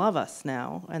can love us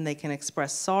now, and they can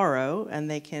express sorrow,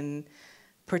 and they can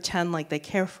pretend like they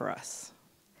care for us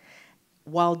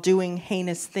while doing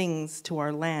heinous things to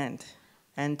our land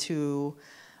and to,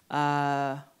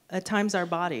 at times, our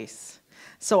bodies.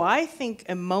 So I think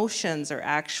emotions are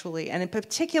actually, and in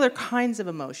particular kinds of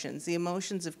emotions, the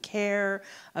emotions of care,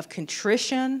 of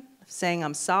contrition, of saying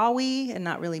I'm sorry and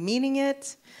not really meaning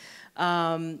it.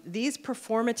 These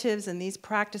performatives and these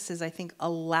practices, I think,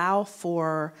 allow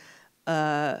for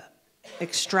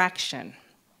extraction.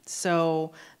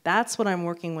 So that's what I'm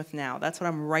working with now. That's what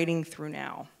I'm writing through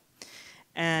now.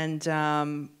 And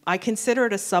I consider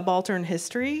it a subaltern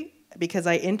history because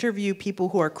I interview people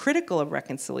who are critical of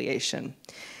reconciliation.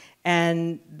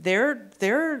 And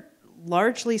they're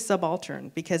largely subaltern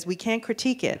because we can't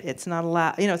critique it. It's not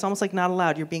allowed, it's almost like not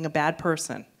allowed. You're being a bad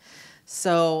person.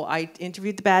 So I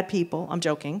interviewed the bad people. I'm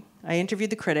joking. I interviewed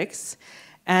the critics,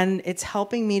 and it's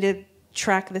helping me to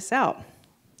track this out.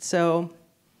 So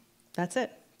That's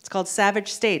it. It's called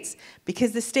savage states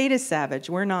because the state is savage,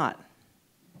 we're not.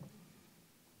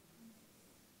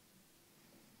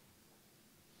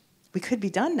 We could be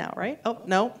done now, right? Oh,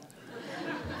 no.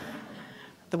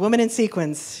 The woman in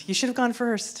sequins. You should have gone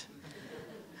first.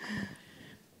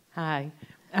 Hi.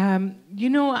 You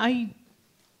know, I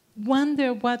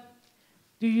wonder what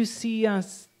do you see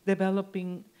as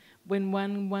developing when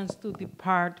one wants to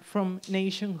depart from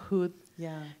nationhood,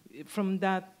 from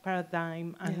that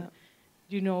paradigm, and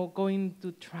you know, going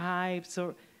to tribes,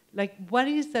 or like what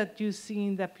is that you see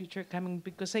in the future coming?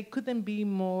 Because I couldn't be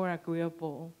more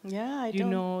agreeable. You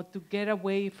know, to get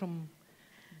away from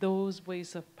those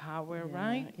ways of power,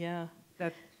 right? Yeah.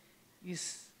 That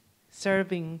is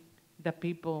serving the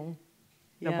people,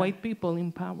 the white people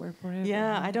in power forever.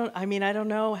 Yeah, I don't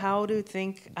know how to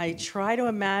think. I try to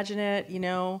imagine it, you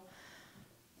know.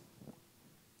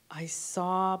 I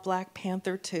saw Black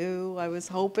Panther 2. I was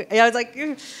hoping, I was like,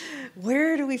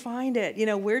 where do we find it? You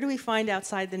know, where do we find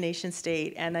outside the nation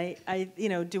state? And I you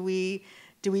know, do we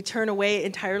turn away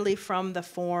entirely from the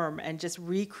form and just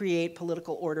recreate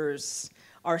political orders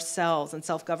ourselves and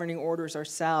self-governing orders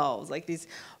ourselves? Like these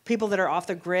people that are off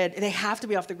the grid, they have to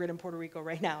be off the grid in Puerto Rico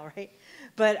right now, right?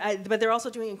 But they're also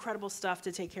doing incredible stuff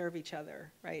to take care of each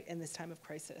other, right, in this time of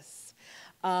crisis.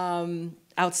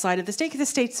 Outside of the state, because the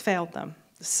state's failed them.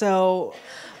 So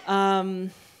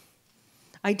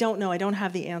I don't know, I don't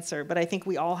have the answer, but I think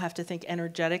we all have to think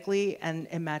energetically and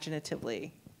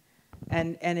imaginatively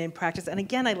and in practice. And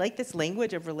again, I like this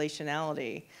language of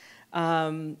relationality,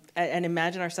 and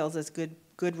imagine ourselves as good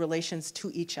relations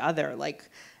to each other, like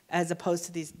as opposed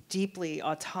to these deeply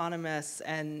autonomous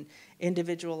and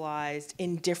individualized,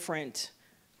 indifferent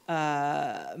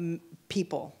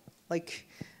people. Like,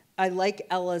 I like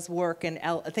Ella's work and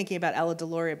thinking about Ella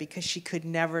Deloria because she could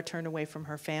never turn away from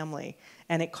her family,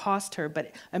 and it cost her.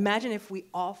 But imagine if we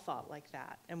all thought like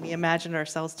that, and we imagined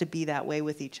ourselves to be that way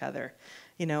with each other.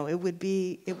 You know, it would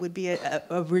be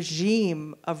a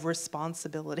regime of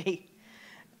responsibility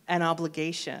and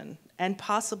obligation and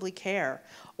possibly care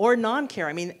or non-care.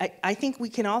 I mean, I think we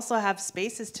can also have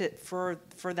spaces for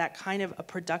that kind of a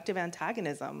productive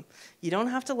antagonism. You don't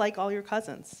have to like all your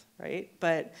cousins, right?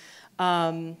 But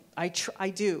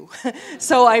I do.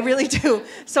 So I really do.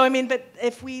 So I mean, but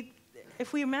if we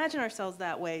imagine ourselves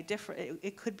that way,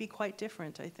 it could be quite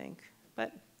different, I think.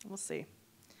 But we'll see.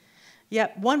 Yeah,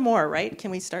 one more, right?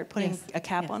 Can we start putting a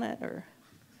cap on it, or?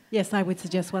 Yes, I would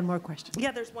suggest one more question.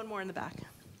 Yeah, there's one more in the back.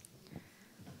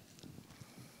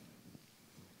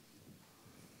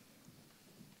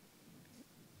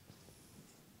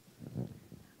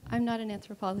 I'm not an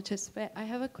anthropologist, but I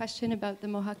have a question about the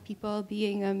Mohawk people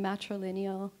being a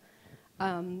matrilineal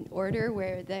order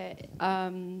where the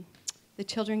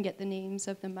children get the names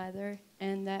of the mother,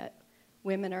 and that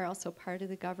women are also part of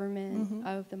the government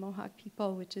of the Mohawk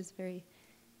people, which is very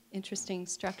interesting,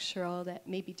 structural, that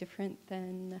may be different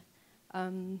than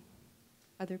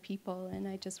other people. And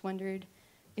I just wondered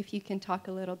if you can talk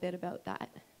a little bit about that.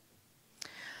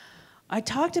 I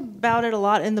talked about it a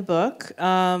lot in the book.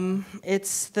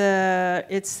 It's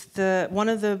one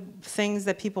of the things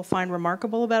that people find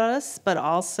remarkable about us, but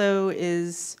also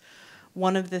is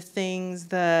one of the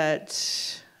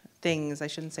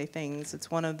it's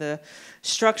one of the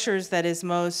structures that is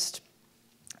most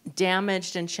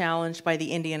damaged and challenged by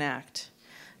the Indian Act.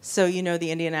 So you know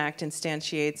the Indian Act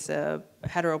instantiates a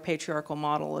heteropatriarchal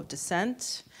model of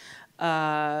descent.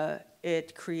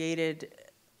 It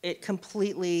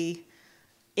completely,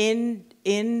 in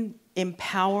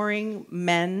empowering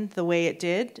men the way it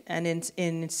did, and in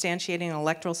instantiating an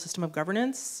electoral system of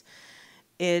governance,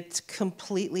 it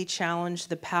completely challenged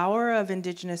the power of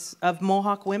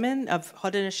Mohawk women, of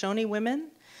Haudenosaunee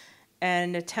women,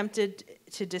 and attempted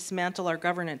to dismantle our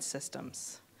governance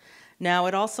systems. Now,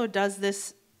 it also does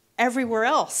this everywhere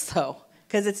else, though,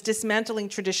 because it's dismantling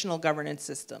traditional governance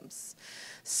systems.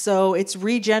 So it's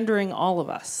regendering all of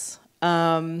us.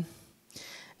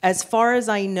 As far as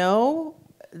I know,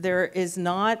 there is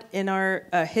not in our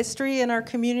history in our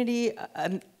community,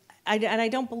 and I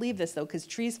don't believe this though, because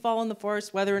trees fall in the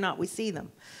forest whether or not we see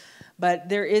them. But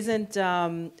there isn't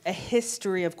a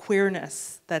history of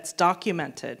queerness that's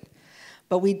documented.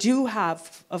 But we do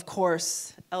have, of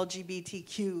course,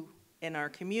 LGBTQ in our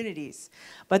communities.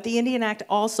 But the Indian Act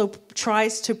also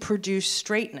tries to produce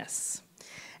straightness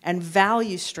and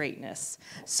value straightness.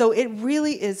 So it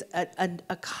really is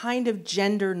a kind of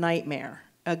gender nightmare,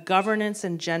 a governance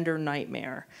and gender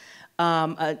nightmare,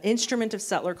 an instrument of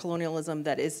settler colonialism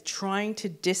that is trying to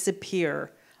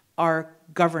disappear our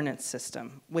governance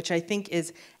system, which I think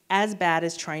is as bad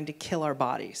as trying to kill our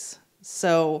bodies.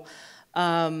 So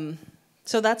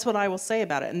So that's what I will say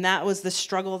about it. And that was the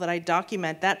struggle that I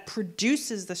document. That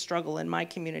produces the struggle in my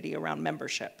community around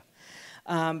membership.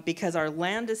 Because our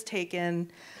land is taken,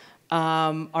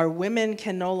 our women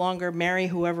can no longer marry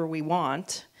whoever we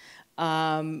want,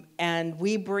 and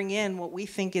we bring in what we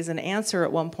think is an answer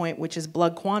at one point, which is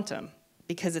blood quantum,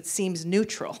 because it seems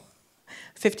neutral,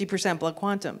 50% blood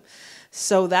quantum.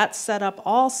 So that set up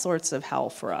all sorts of hell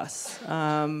for us.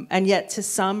 And yet to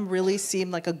some really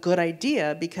seemed like a good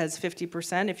idea, because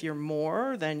 50%, if you're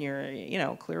more, then you're, you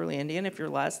know, clearly Indian. If you're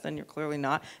less, then you're clearly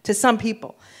not, to some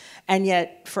people. And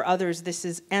yet for others, this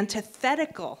is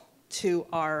antithetical to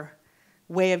our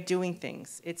way of doing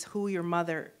things. It's who your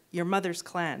mother's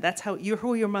clan. That's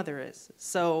who your mother is.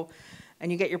 So,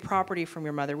 and you get your property from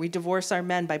your mother. We divorce our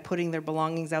men by putting their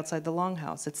belongings outside the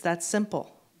longhouse. It's that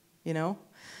simple, you know?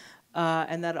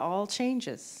 And that all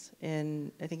changes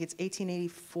in, I think it's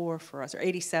 1884 for us, or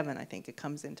 87, I think it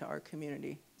comes into our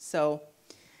community. So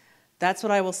that's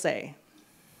what I will say.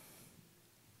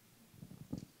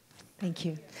 Thank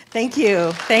you. Thank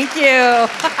you. Thank you.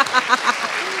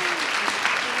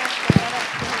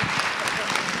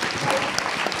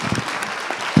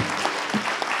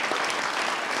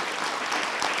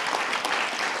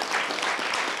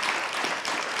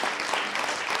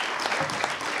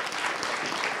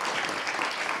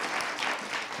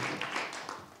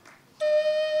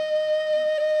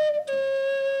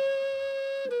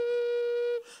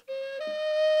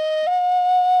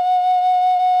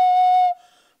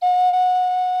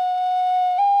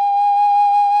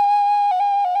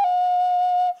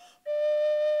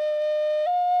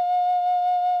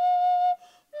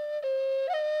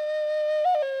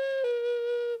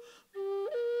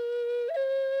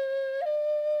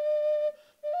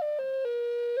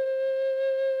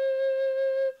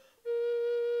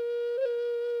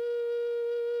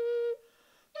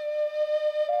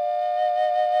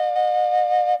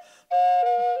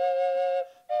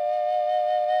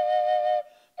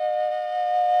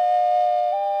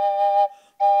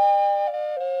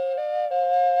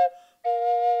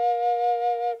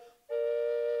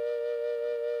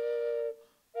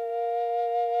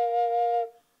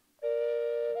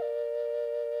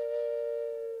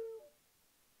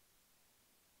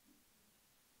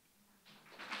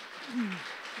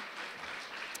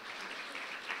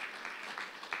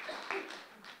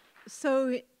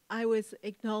 So I was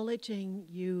acknowledging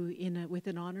you with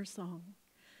an honor song,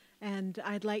 and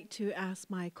I'd like to ask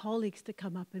my colleagues to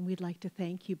come up, and we'd like to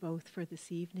thank you both for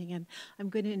this evening. And I'm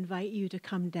going to invite you to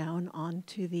come down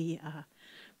onto the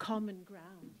common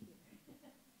ground here.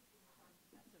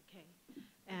 That's okay.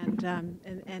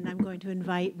 And I'm going to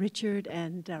invite Richard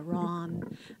and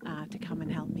Ron to come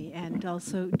and help me, and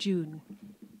also June.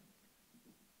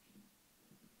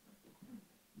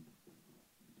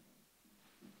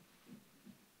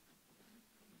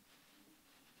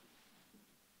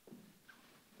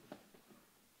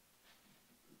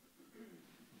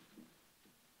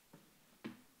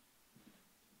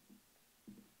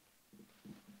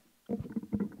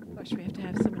 Gosh, we have to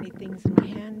have so many things in my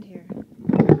hand here.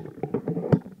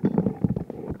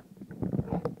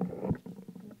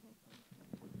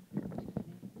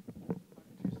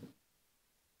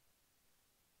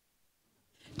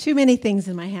 Too many things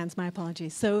in my hands, my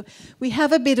apologies. So we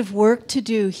have a bit of work to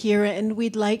do here, and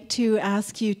we'd like to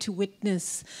ask you to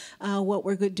witness what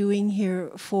we're doing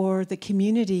here for the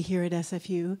community here at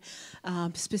SFU,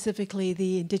 specifically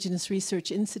the Indigenous Research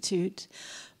Institute.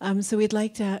 So we'd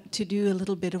like to do a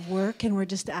little bit of work, and we're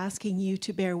just asking you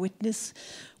to bear witness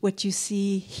what you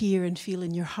see, hear, and feel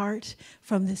in your heart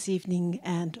from this evening,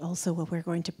 and also what we're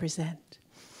going to present.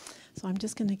 So I'm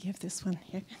just going to give this one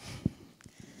here.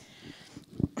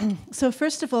 So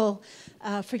first of all,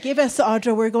 forgive us,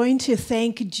 Audra, we're going to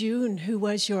thank June, who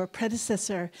was your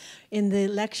predecessor in the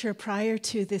lecture prior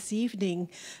to this evening.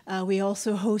 We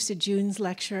also hosted June's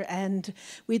lecture, and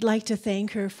we'd like to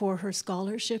thank her for her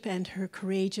scholarship and her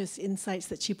courageous insights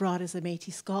that she brought as a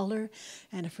Métis scholar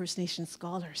and a First Nation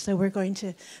scholar. So we're going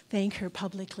to thank her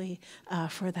publicly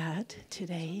for that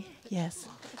today. Yes.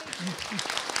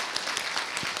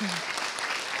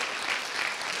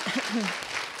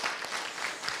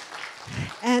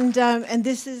 And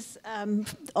this is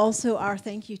also our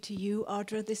thank you to you,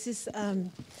 Audra. This is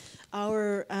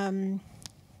our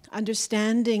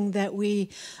understanding that we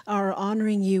are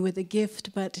honoring you with a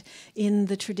gift, but in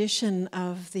the tradition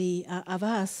of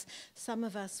us, some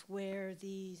of us wear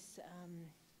these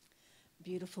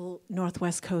beautiful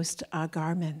Northwest Coast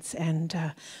garments,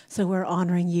 and so we're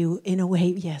honoring you in a way,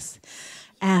 yes.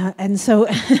 And so,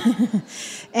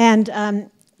 and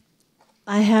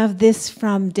I have this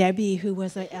from Debbie, who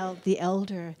was the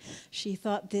elder. She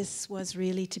thought this was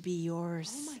really to be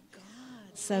yours. Oh my God.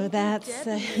 So that's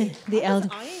the elder.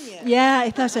 Yeah, I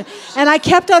thought so. And I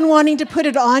kept on wanting to put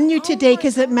it on you today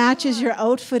because it matches your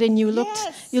outfit, and you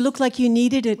looked like you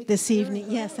needed it this evening.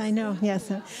 Yes, I know.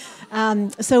 Yes.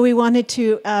 So we wanted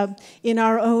to, in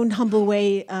our own humble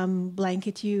way,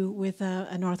 blanket you with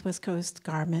a Northwest Coast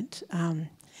garment.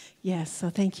 Yes, so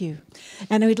thank you.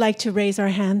 And we'd like to raise our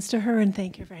hands to her and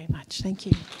thank her very much. Thank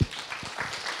you.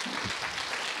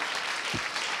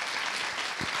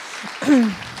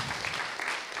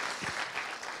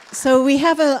 So we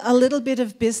have a little bit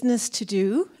of business to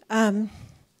do.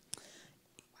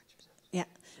 Yeah,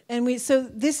 and so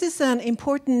this is an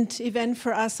important event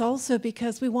for us also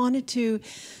because we wanted to,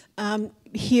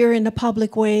 here in a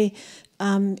public way,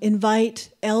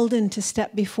 invite Eldon to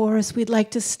step before us. We'd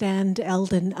like to stand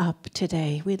Eldon up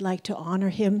today. We'd like to honor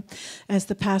him as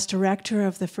the past director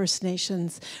of the First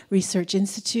Nations Research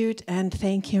Institute and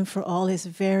thank him for all his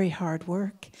very hard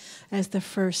work as the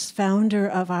first founder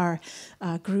of our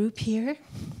group here.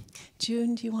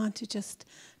 June, do you want to just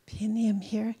pin him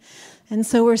here? And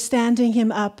so we're standing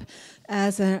him up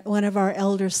as one of our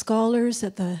elder scholars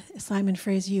at the Simon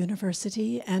Fraser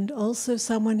University and also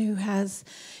someone who has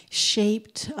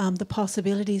shaped the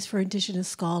possibilities for Indigenous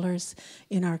scholars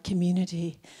in our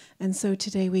community. And so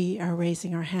today we are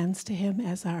raising our hands to him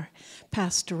as our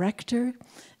past director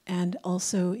and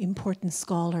also important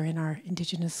scholar in our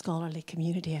Indigenous scholarly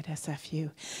community at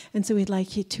SFU. And so we'd like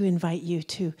to invite you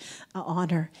to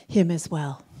honor him as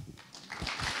well.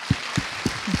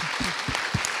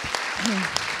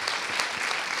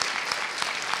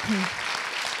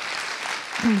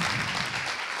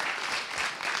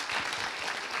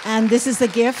 And this is a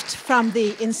gift from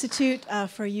the Institute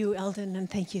for you, Eldon, and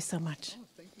thank you so much. Oh,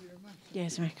 thank you very much.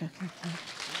 Yes, Rebecca.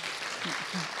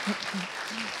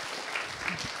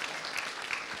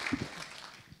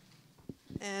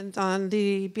 And on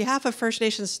the behalf of First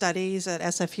Nations Studies at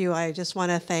SFU, I just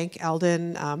want to thank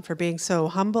Eldon for being so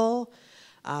humble,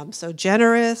 so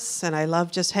generous, and I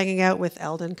love just hanging out with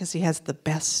Eldon because he has the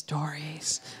best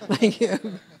stories. Thank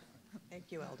you.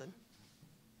 Thank you, Eldon.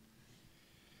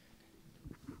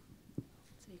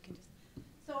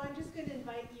 So I'm just going to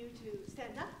invite you to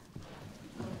stand up.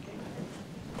 Okay.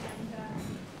 And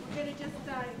we're going to just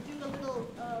do a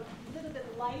little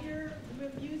bit lighter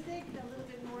music, a little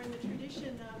bit more in the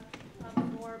tradition of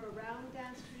more of a round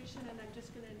dance tradition, and I'm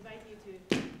just going to invite you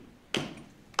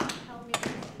to help me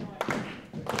with this noise.